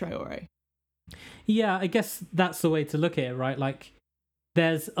committed to Traore. Yeah, I guess that's the way to look at it, right? Like,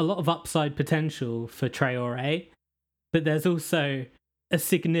 there's a lot of upside potential for Traore, but there's also a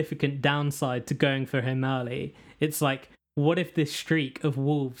significant downside to going for him early. It's like, what if this streak of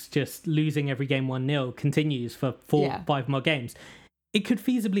Wolves just losing every game 1-0 continues for 4-5 more games? It could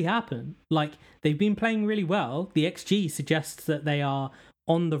feasibly happen. Like, they've been playing really well. The XG suggests that they are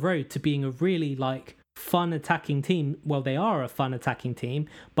on the road to being a really, like, fun attacking team. Well, they are a fun attacking team,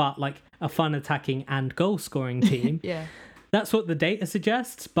 but like a fun attacking and goal scoring team. Yeah. That's what the data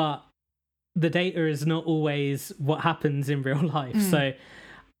suggests, but the data is not always what happens in real life. So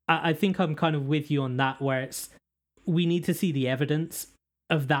I think I'm kind of with you on that, where we need to see the evidence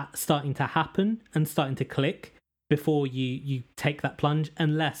of that starting to happen and starting to click before you take that plunge,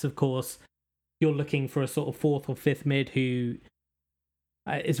 unless, of course, you're looking for a sort of fourth or fifth mid who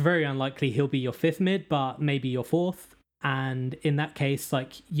it's very unlikely he'll be your fifth mid, but maybe your fourth. And in that case,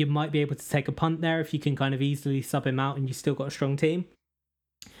 like, you might be able to take a punt there if you can kind of easily sub him out and you still got a strong team.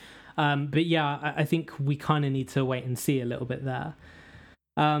 But yeah, I think we kind of need to wait and see a little bit there.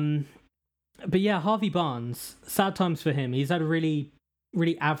 But yeah, Harvey Barnes, sad times for him. He's had a really,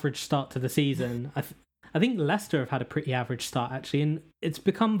 really average start to the season. I think Leicester have had a pretty average start, actually, and it's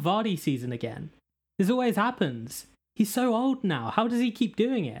become Vardy season again. This always happens. He's so old now. How does he keep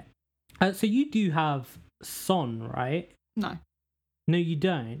doing it? So you do have Son, right? No. No, you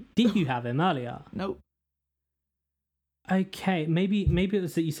don't. Did you have him earlier? Nope. Okay, maybe it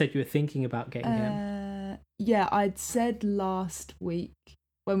was that you said you were thinking about getting him. Yeah, I'd said last week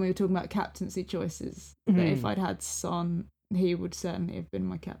when we were talking about captaincy choices that if I'd had Son, he would certainly have been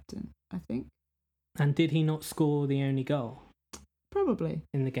my captain, I think. And did he not score the only goal? Probably.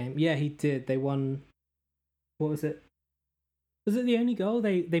 In the game? Yeah, he did. They won What was it? Was it the only goal?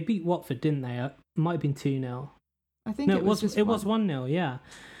 They beat Watford, didn't they? It might have been 2-0. I think it was just it was 1-0, yeah.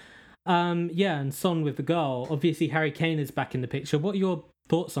 Yeah, and Son with the goal. Obviously Harry Kane is back in the picture. What are your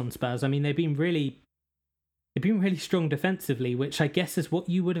thoughts on Spurs? I mean, they've been really strong defensively, which I guess is what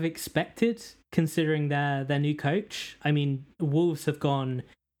you would have expected considering their new coach. I mean, Wolves have gone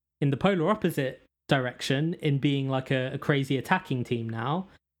in the polar opposite direction in being like a crazy attacking team now.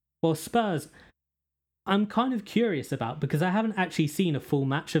 Well, Spurs, I'm kind of curious about because I haven't actually seen a full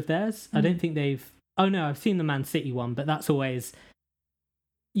match of theirs. I don't think they've... Oh no, I've seen the Man City one, but that's always...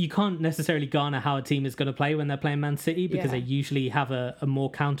 You can't necessarily garner how a team is going to play when they're playing Man City because they usually have a more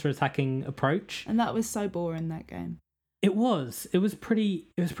counter-attacking approach. And that was so boring, that game. It was pretty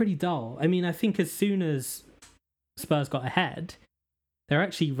dull. I mean, I think as soon as Spurs got ahead, they're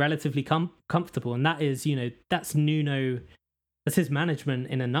actually relatively comfortable, and that is, that's Nuno. That's his management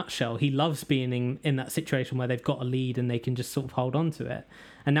in a nutshell. He loves being in that situation where they've got a lead and they can just sort of hold on to it.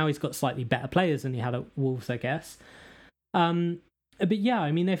 And now he's got slightly better players than he had at Wolves, I guess. But yeah,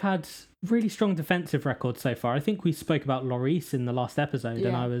 I mean, they've had really strong defensive records so far. I think we spoke about Lloris in the last episode,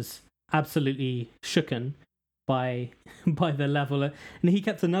 and I was absolutely shooken by the level. And he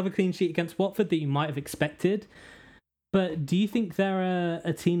kept another clean sheet against Watford that you might have expected. But do you think they're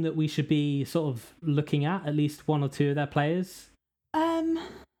a team that we should be sort of looking at least one or two of their players?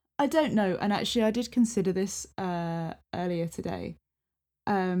 I don't know. And actually, I did consider this earlier today.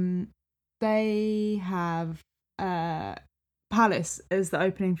 They have Palace as the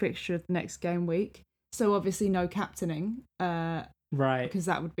opening fixture of the next game week. So obviously no captaining. Right. Because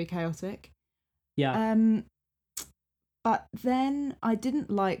that would be chaotic. Yeah. But then I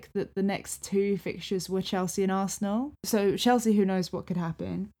didn't like that the next two fixtures were Chelsea and Arsenal. So Chelsea, who knows what could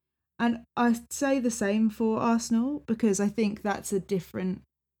happen. And I say the same for Arsenal because I think that's a different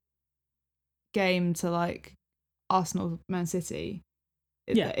game to like Arsenal Man City.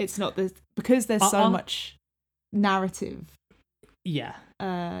 It's not because there's so much narrative. Yeah.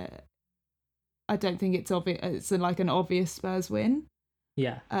 I don't think it's obvious. It's like an obvious Spurs win.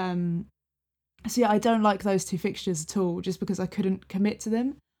 Yeah. So yeah, I don't like those two fixtures at all. Just because I couldn't commit to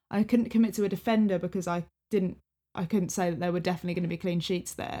them. I couldn't commit to a defender because I couldn't say that there were definitely going to be clean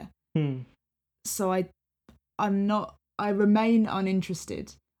sheets there. So I remain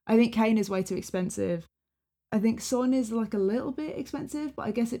uninterested. I think Kane is way too expensive. I think Son is like a little bit expensive, but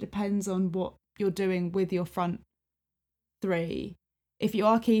I guess it depends on what you're doing with your front three. If you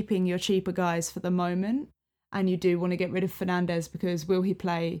are keeping your cheaper guys for the moment and you do want to get rid of Fernandes because will he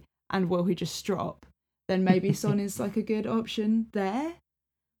play and will he just drop, then maybe Son is like a good option there.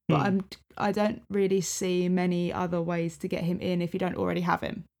 But I don't really see many other ways to get him in if you don't already have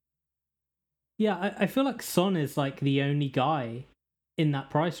him. Yeah, I feel like Son is like the only guy in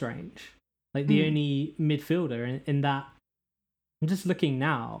that price range. Like the only midfielder in that. I'm just looking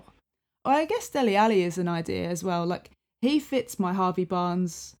now. Well, I guess Dele Alli is an idea as well. Like he fits my Harvey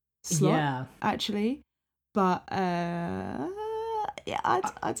Barnes slot, actually. But I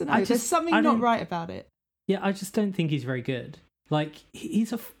don't know. There's something not right about it. Yeah, I just don't think he's very good. Like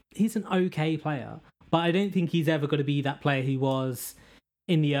he's an okay player, but I don't think he's ever going to be that player he was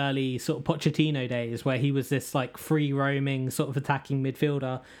in the early sort of Pochettino days, where he was this like free roaming sort of attacking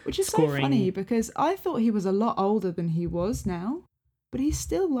midfielder. Which is so funny because I thought he was a lot older than he was now, but he's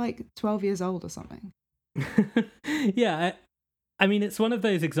still like 12 years old or something. Yeah, I mean, it's one of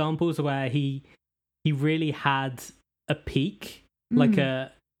those examples where he really had a peak, like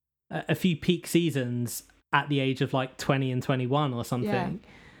a few peak seasons at the age of like 20 and 21 or something.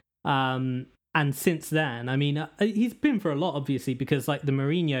 Yeah. And since then, I mean, he's been for a lot, obviously, because like the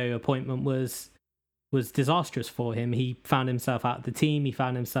Mourinho appointment was disastrous for him. He found himself out of the team. He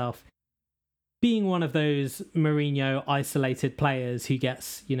found himself being one of those Mourinho isolated players who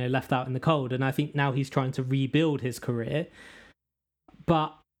gets, left out in the cold. And I think now he's trying to rebuild his career.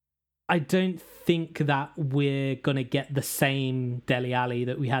 But I don't think that we're going to get the same Dele Alli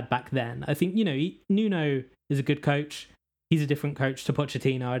that we had back then. I think, Nuno is a good coach. He's a different coach to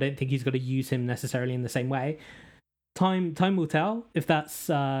Pochettino. I don't think he's going to use him necessarily in the same way. Time will tell if that's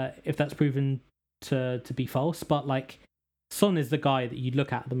proven to be false. But like, Son is the guy that you'd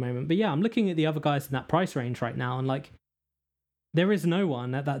look at the moment. But yeah, I'm looking at the other guys in that price range right now, and like, there is no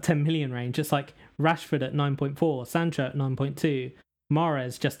one at that 10 million range. It's like Rashford at 9.4, Sancho at 9.2,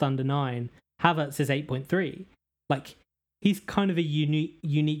 Mahrez just under 9, Havertz is 8.3. Like, he's kind of a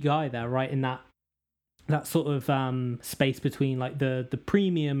unique guy there, right, in that sort of space between like the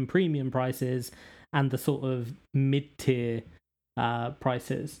premium prices and the sort of mid-tier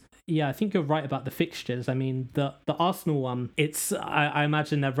prices. Yeah, I think you're right about the fixtures. I mean, the Arsenal one, I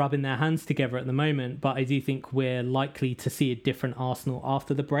imagine they're rubbing their hands together at the moment, but I do think we're likely to see a different Arsenal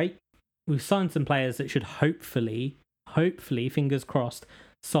after the break. We've signed some players that should hopefully, fingers crossed,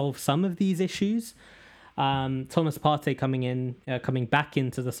 solve some of these issues. Thomas Partey coming back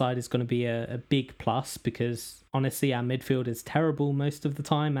into the side is going to be a big plus, because honestly, our midfield is terrible most of the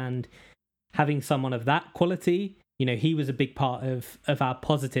time, and having someone of that quality, you know, he was a big part of our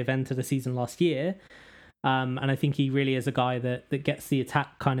positive end to the season last year. And I think he really is a guy that gets the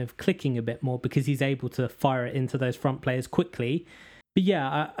attack kind of clicking a bit more, because he's able to fire it into those front players quickly. But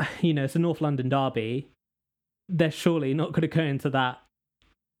yeah, it's a North London derby. They're surely not going to go into that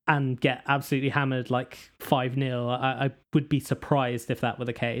and get absolutely hammered like 5-0. I would be surprised if that were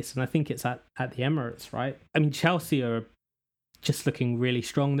the case. And I think it's at the Emirates, right? I mean, Chelsea are just looking really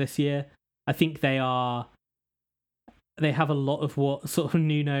strong this year. I think they have a lot of what sort of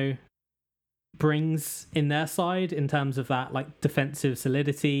Nuno brings in their side in terms of that, like, defensive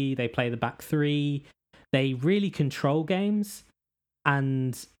solidity. They play the back three. They really control games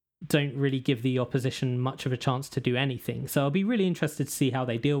and don't really give the opposition much of a chance to do anything. So I'll be really interested to see how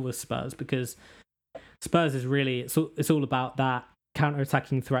they deal with Spurs, because Spurs is really, it's all about that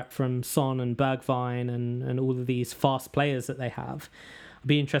counter-attacking threat from Son and Bergwijn and all of these fast players that they have. I'll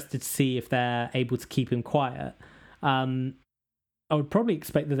be interested to see if they're able to keep him quiet. I would probably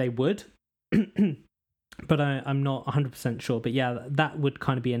expect that they would, but I'm not 100% sure. But yeah, that would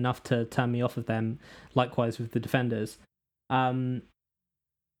kind of be enough to turn me off of them. Likewise with the defenders.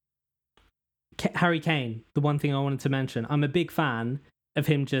 Harry Kane, the one thing I wanted to mention, I'm a big fan of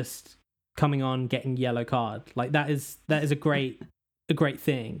him just coming on, getting yellow card. Like, that is a great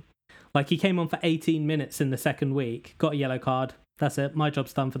thing. Like, he came on for 18 minutes in the second week, got a yellow card. That's it. My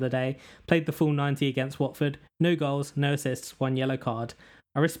job's done for the day. Played the full 90 against Watford. No goals, no assists, 1 yellow card.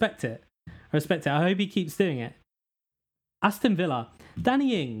 I respect it. I hope he keeps doing it. Aston Villa,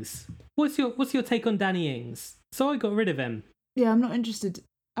 Danny Ings. What's your take on Danny Ings? So I got rid of him. Yeah, I'm not interested.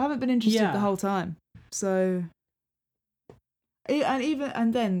 I haven't been interested the whole time. So,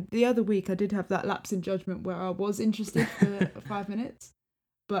 and then the other week I did have that lapse in judgment where I was interested for 5 minutes,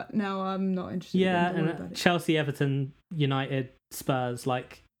 but now I'm not interested. Yeah, and Chelsea, Everton, United, Spurs.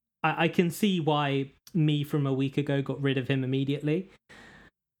 Like, I can see why me from a week ago got rid of him immediately.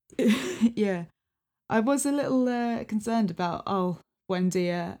 Yeah, I was a little concerned about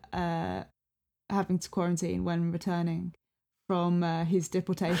Buendia having to quarantine when returning from his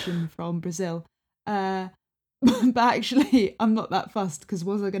deportation from Brazil. But actually, I'm not that fussed, because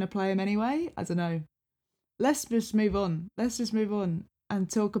was I going to play him anyway? I don't know. Let's just move on and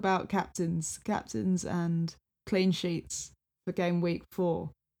talk about captains and clean sheets for game week 4.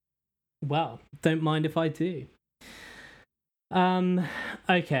 Well, don't mind if I do.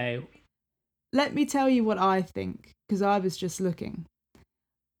 Okay. Let me tell you what I think, because I was just looking.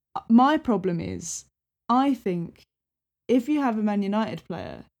 My problem is, I think if you have a Man United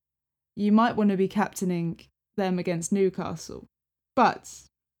player, you might want to be captaining them against Newcastle. But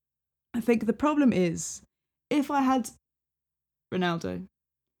I think the problem is, if I had Ronaldo,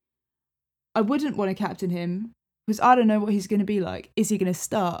 I wouldn't want to captain him, because I don't know what he's going to be like. Is he going to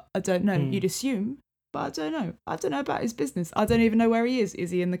start? I don't know. You'd assume, but I don't know. I don't know about his business. I don't even know where he is.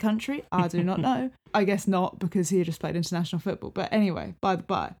 Is he in the country? I do not know. I guess not, because he just played international football. But anyway, by the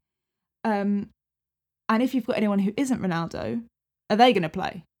by. And if you've got anyone who isn't Ronaldo, are they going to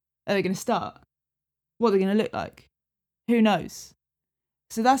play? Are they going to start? What are they going to look like? Who knows?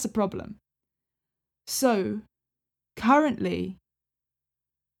 So that's a problem. So currently,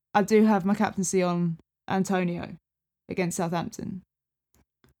 I do have my captaincy on Antonio against Southampton,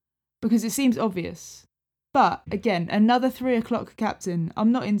 because it seems obvious. But again, another 3:00 captain,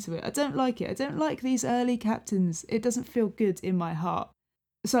 I'm not into it. I don't like it. I don't like these early captains. It doesn't feel good in my heart.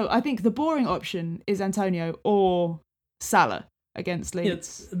 So I think the boring option is Antonio or Salah against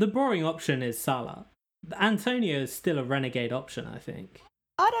Leeds. Yeah, the boring option is Salah. Antonio is still a renegade option, I think.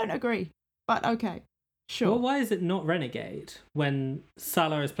 I don't agree, but okay, sure. Well, why is it not renegade when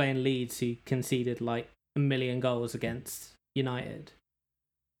Salah is playing Leeds, who conceded like 1 million goals against United?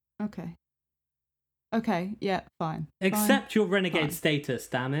 Okay, yeah, fine. Accept your renegade status,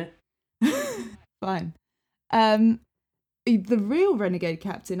 damn it. Fine. The real renegade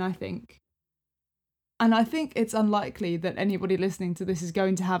captain, I think, and I think it's unlikely that anybody listening to this is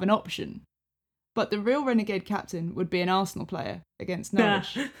going to have an option, but the real renegade captain would be an Arsenal player against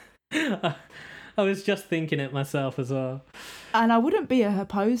Norwich. I was just thinking it myself as well. And I wouldn't be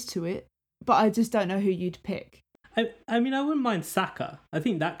opposed to it, but I just don't know who you'd pick. I mean, I wouldn't mind Saka. I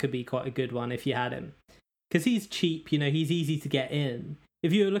think that could be quite a good one if you had him. Because he's cheap, he's easy to get in.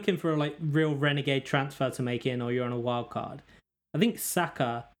 if you're looking for a like real renegade transfer to make in, or you're on a wild card, I think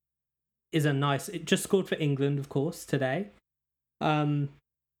Saka is a nice. It just scored for England, of course, today.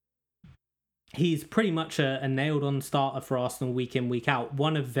 He's pretty much a nailed on starter for Arsenal week in, week out.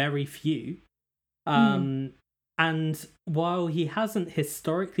 One of very few. And while he hasn't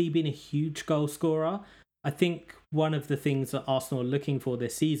historically been a huge goal scorer, I think one of the things that Arsenal are looking for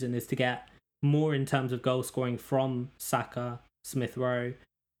this season is to get more in terms of goal scoring from Saka, Smith Rowe,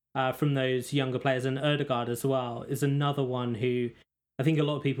 from those younger players, and Ødegaard as well is another one who I think a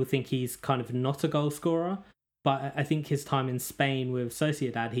lot of people think he's kind of not a goal scorer, but I think his time in Spain with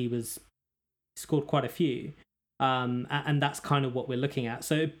Sociedad, he scored quite a few, and that's kind of what we're looking at.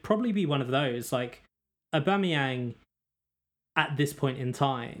 So it'd probably be one of those, like Aubameyang at this point in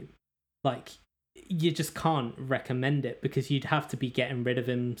time, like you just can't recommend it because you'd have to be getting rid of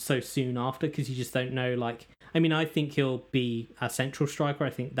him so soon after, because you just don't know. Like, I mean, I think he'll be a central striker. I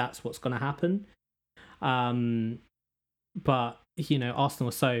think that's what's going to happen. But you know, Arsenal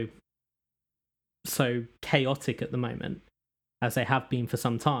are so chaotic at the moment, as they have been for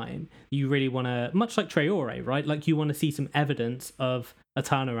some time. You really want to, much like Traore, right? Like, you want to see some evidence of a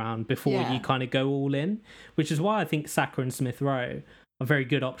turnaround before you kind of go all in, which is why I think Saka and Smith Rowe are very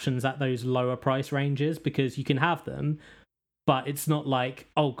good options at those lower price ranges, because you can have them, but it's not like,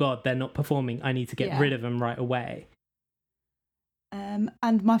 oh God, they're not performing, I need to get rid of them right away. And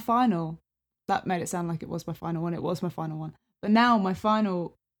my final, that made it sound like it was my final one. It was my final one. But now my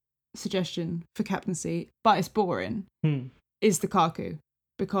final suggestion for captaincy, but it's boring, is Lukaku,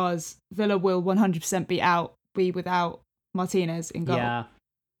 because Villa will 100% be without Martinez in goal. Yeah.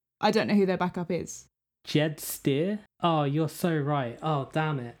 I don't know who their backup is. Jed Steer? Oh, you're so right. Oh,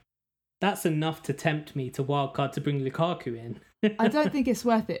 damn it. That's enough to tempt me to wildcard to bring Lukaku in. I don't think it's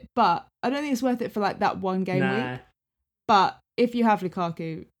worth it, but I don't think it's worth it for like that one game week. But if you have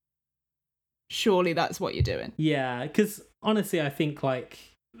Lukaku, surely that's what you're doing. Yeah, because honestly, I think like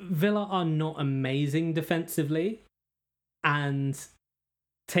Villa are not amazing defensively, and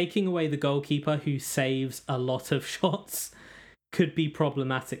taking away the goalkeeper who saves a lot of shots could be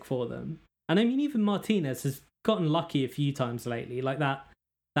problematic for them. And I mean, even Martinez has gotten lucky a few times lately, like that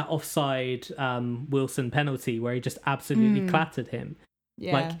offside Wilson penalty where he just absolutely clattered him.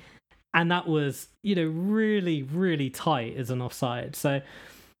 Yeah. Like, and that was, you know, really, really tight as an offside. So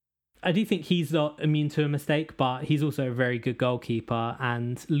I do think he's not immune to a mistake, but he's also a very good goalkeeper,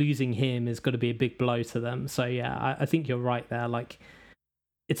 and losing him is going to be a big blow to them. So yeah, I think you're right there. Like,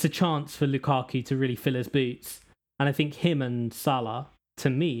 it's a chance for Lukaku to really fill his boots. And I think him and Salah, to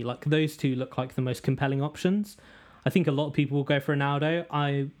me, like those two look like the most compelling options. I think a lot of people will go for Ronaldo.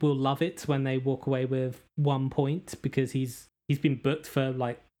 I will love it when they walk away with 1 point, because he's been booked for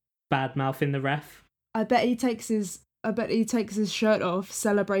like bad mouthing the ref. I bet he takes his shirt off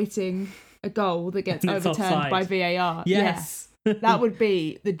celebrating a goal that gets overturned by VAR. Yes. Yeah. That would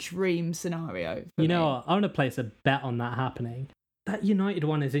be the dream scenario for you me. know what? I want to place a bet on that happening. That United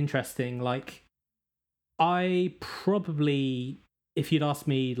one is interesting. Like, I probably, if you'd asked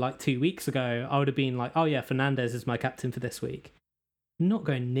me like 2 weeks ago, I would have been like, oh yeah, Fernandes is my captain for this week. Not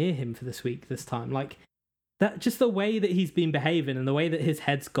going near him for this week this time. Like, that, just the way that he's been behaving and the way that his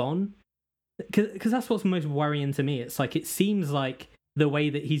head's gone, because that's what's most worrying to me. It's like, it seems like the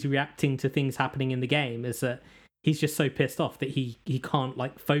way that he's reacting to things happening in the game is that he's just so pissed off that he can't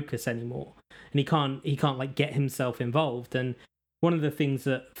like focus anymore, and he can't like get himself involved. And one of the things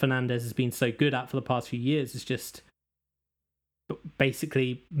that Fernandes has been so good at for the past few years is just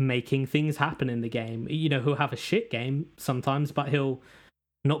basically making things happen in the game. You know, he'll have a shit game sometimes, but he'll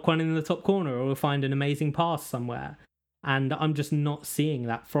knock one in the top corner, or he'll find an amazing pass somewhere. And I'm just not seeing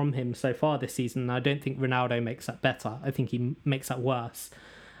that from him so far this season. I don't think Ronaldo makes that better. I think he makes that worse.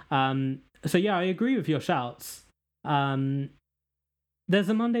 So yeah, I agree with your shouts. There's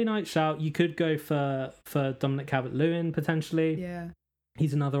a Monday night shout. You could go for Dominic Calvert-Lewin potentially. Yeah.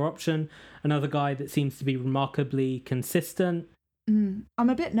 He's another option. Another guy that seems to be remarkably consistent. I'm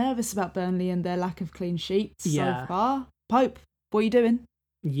a bit nervous about Burnley and their lack of clean sheets so far. Pope, what are you doing?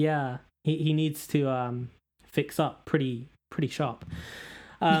 Yeah, he needs to fix up pretty sharp.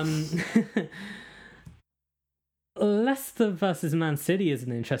 Leicester versus Man City is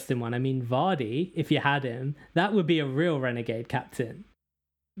an interesting one. I mean, Vardy, if you had him, that would be a real renegade captain.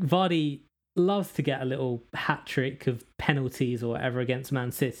 Vardy loves to get a little hat trick of penalties or whatever against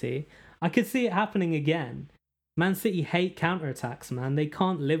Man City. I could see it happening again. Man City hate counterattacks, man. They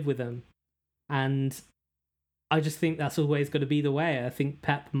can't live with them. And I just think that's always going to be the way. I think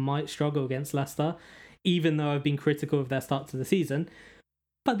Pep might struggle against Leicester, even though I've been critical of their start to the season.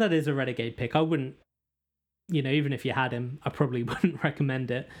 But that is a renegade pick. I wouldn't even if you had him, I probably wouldn't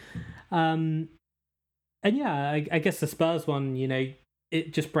recommend it. And yeah, I guess the Spurs one,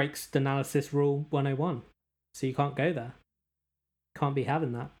 it just breaks the analysis rule 101. So you can't go there. Can't be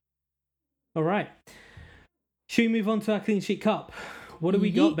having that. All right. Should we move on to our Clean Sheet Cup? What do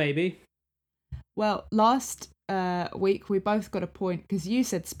we got, baby? Well, last week we both got a point because you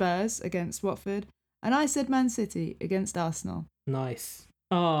said Spurs against Watford and I said Man City against Arsenal. Nice.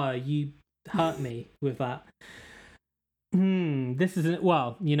 Oh, you hurt me with that. This isn't...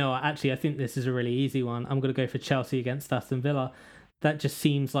 Well, actually, I think this is a really easy one. I'm going to go for Chelsea against Aston Villa. That just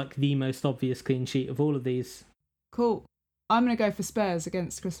seems like the most obvious clean sheet of all of these. Cool. I'm going to go for Spurs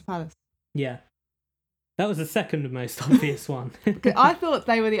against Crystal Palace. Yeah. That was the second most obvious one. I thought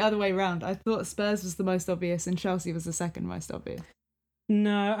they were the other way round. I thought Spurs was the most obvious and Chelsea was the second most obvious.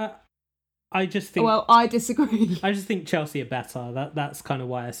 No, I just think... Well, I disagree. I just think Chelsea are better. That's kind of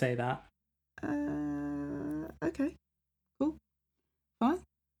why I say that. Okay. Cool. Fine.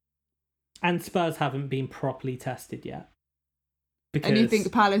 And Spurs haven't been properly tested yet. Because... And you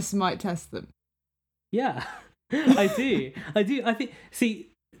think Palace might test them? Yeah, I do. I think... See...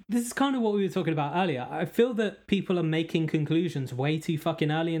 This is kind of what we were talking about earlier. I feel that people are making conclusions way too fucking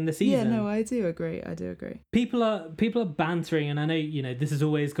early in the season. Yeah, no, I do agree. People are bantering, and I know, this is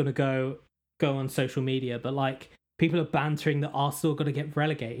always going to go on social media, but like people are bantering that Arsenal are going to get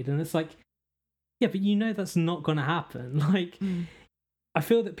relegated, and it's like, yeah, but that's not going to happen. Like, I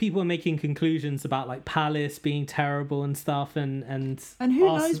feel that people are making conclusions about like Palace being terrible and stuff, and who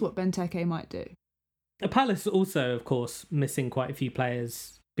knows what Benteke might do. Palace also, of course, missing quite a few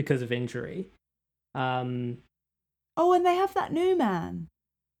players because of injury. And they have that new man.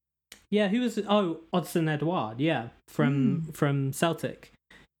 Yeah, who was... Odsonne Edouard, yeah, from Celtic.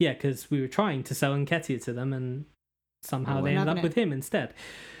 Yeah, because we were trying to sell Nketiah to them, and somehow they ended up with him instead.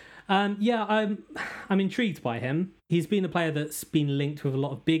 Yeah, I'm intrigued by him. He's been a player that's been linked with a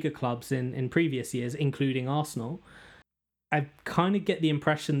lot of bigger clubs in previous years, including Arsenal. I kind of get the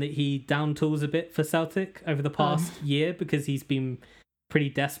impression that he down tools a bit for Celtic over the past year because he's been pretty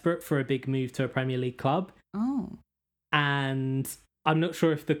desperate for a big move to a Premier League club. Oh. And I'm not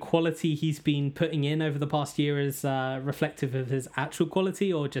sure if the quality he's been putting in over the past year is reflective of his actual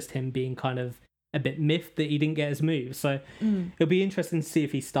quality or just him being kind of a bit miffed that he didn't get his move. So it'll be interesting to see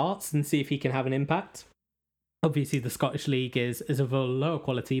if he starts and see if he can have an impact. Obviously, the Scottish League is of a lower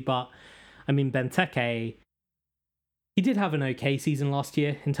quality, but I mean, Benteke, he did have an okay season last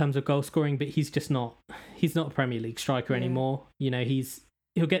year in terms of goal scoring, but he's not a Premier League striker anymore.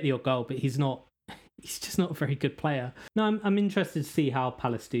 He'll get the odd goal, but he's just not a very good player. No, I'm interested to see how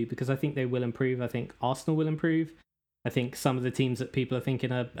Palace do because I think they will improve. I think Arsenal will improve. I think some of the teams that people are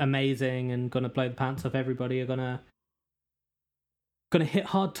thinking are amazing and going to blow the pants off everybody are going to hit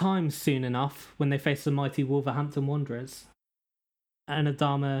hard times soon enough when they face the mighty Wolverhampton Wanderers. And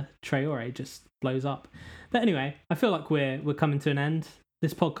Adama Traore just blows up. But anyway, I feel like we're coming to an end.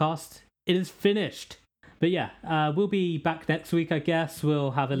 This podcast, it is finished. But yeah, we'll be back next week, I guess.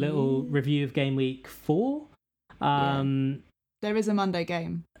 We'll have a little review of game week 4. There is a Monday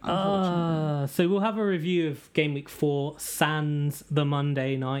game, unfortunately. So we'll have a review of game week 4 sans the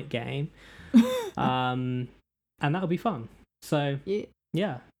Monday night game. And that'll be fun. So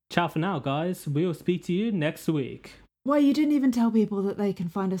yeah, ciao for now, guys. We'll speak to you next week. Well, you didn't even tell people that they can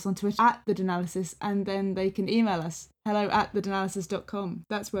find us on Twitter at The Denalysis, and then they can email us, hello@thedenalysis.com.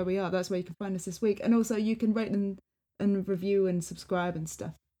 That's where we are. That's where you can find us this week. And also you can rate and review and subscribe and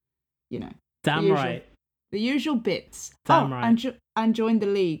stuff. Damn right. The usual bits. Damn right. And join the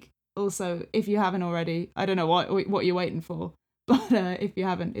league. Also, if you haven't already, I don't know what you're waiting for, but if you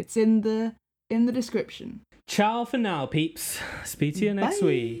haven't, it's in the description. Ciao for now, peeps. Speak to you next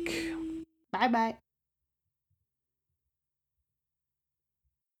week. Bye-bye.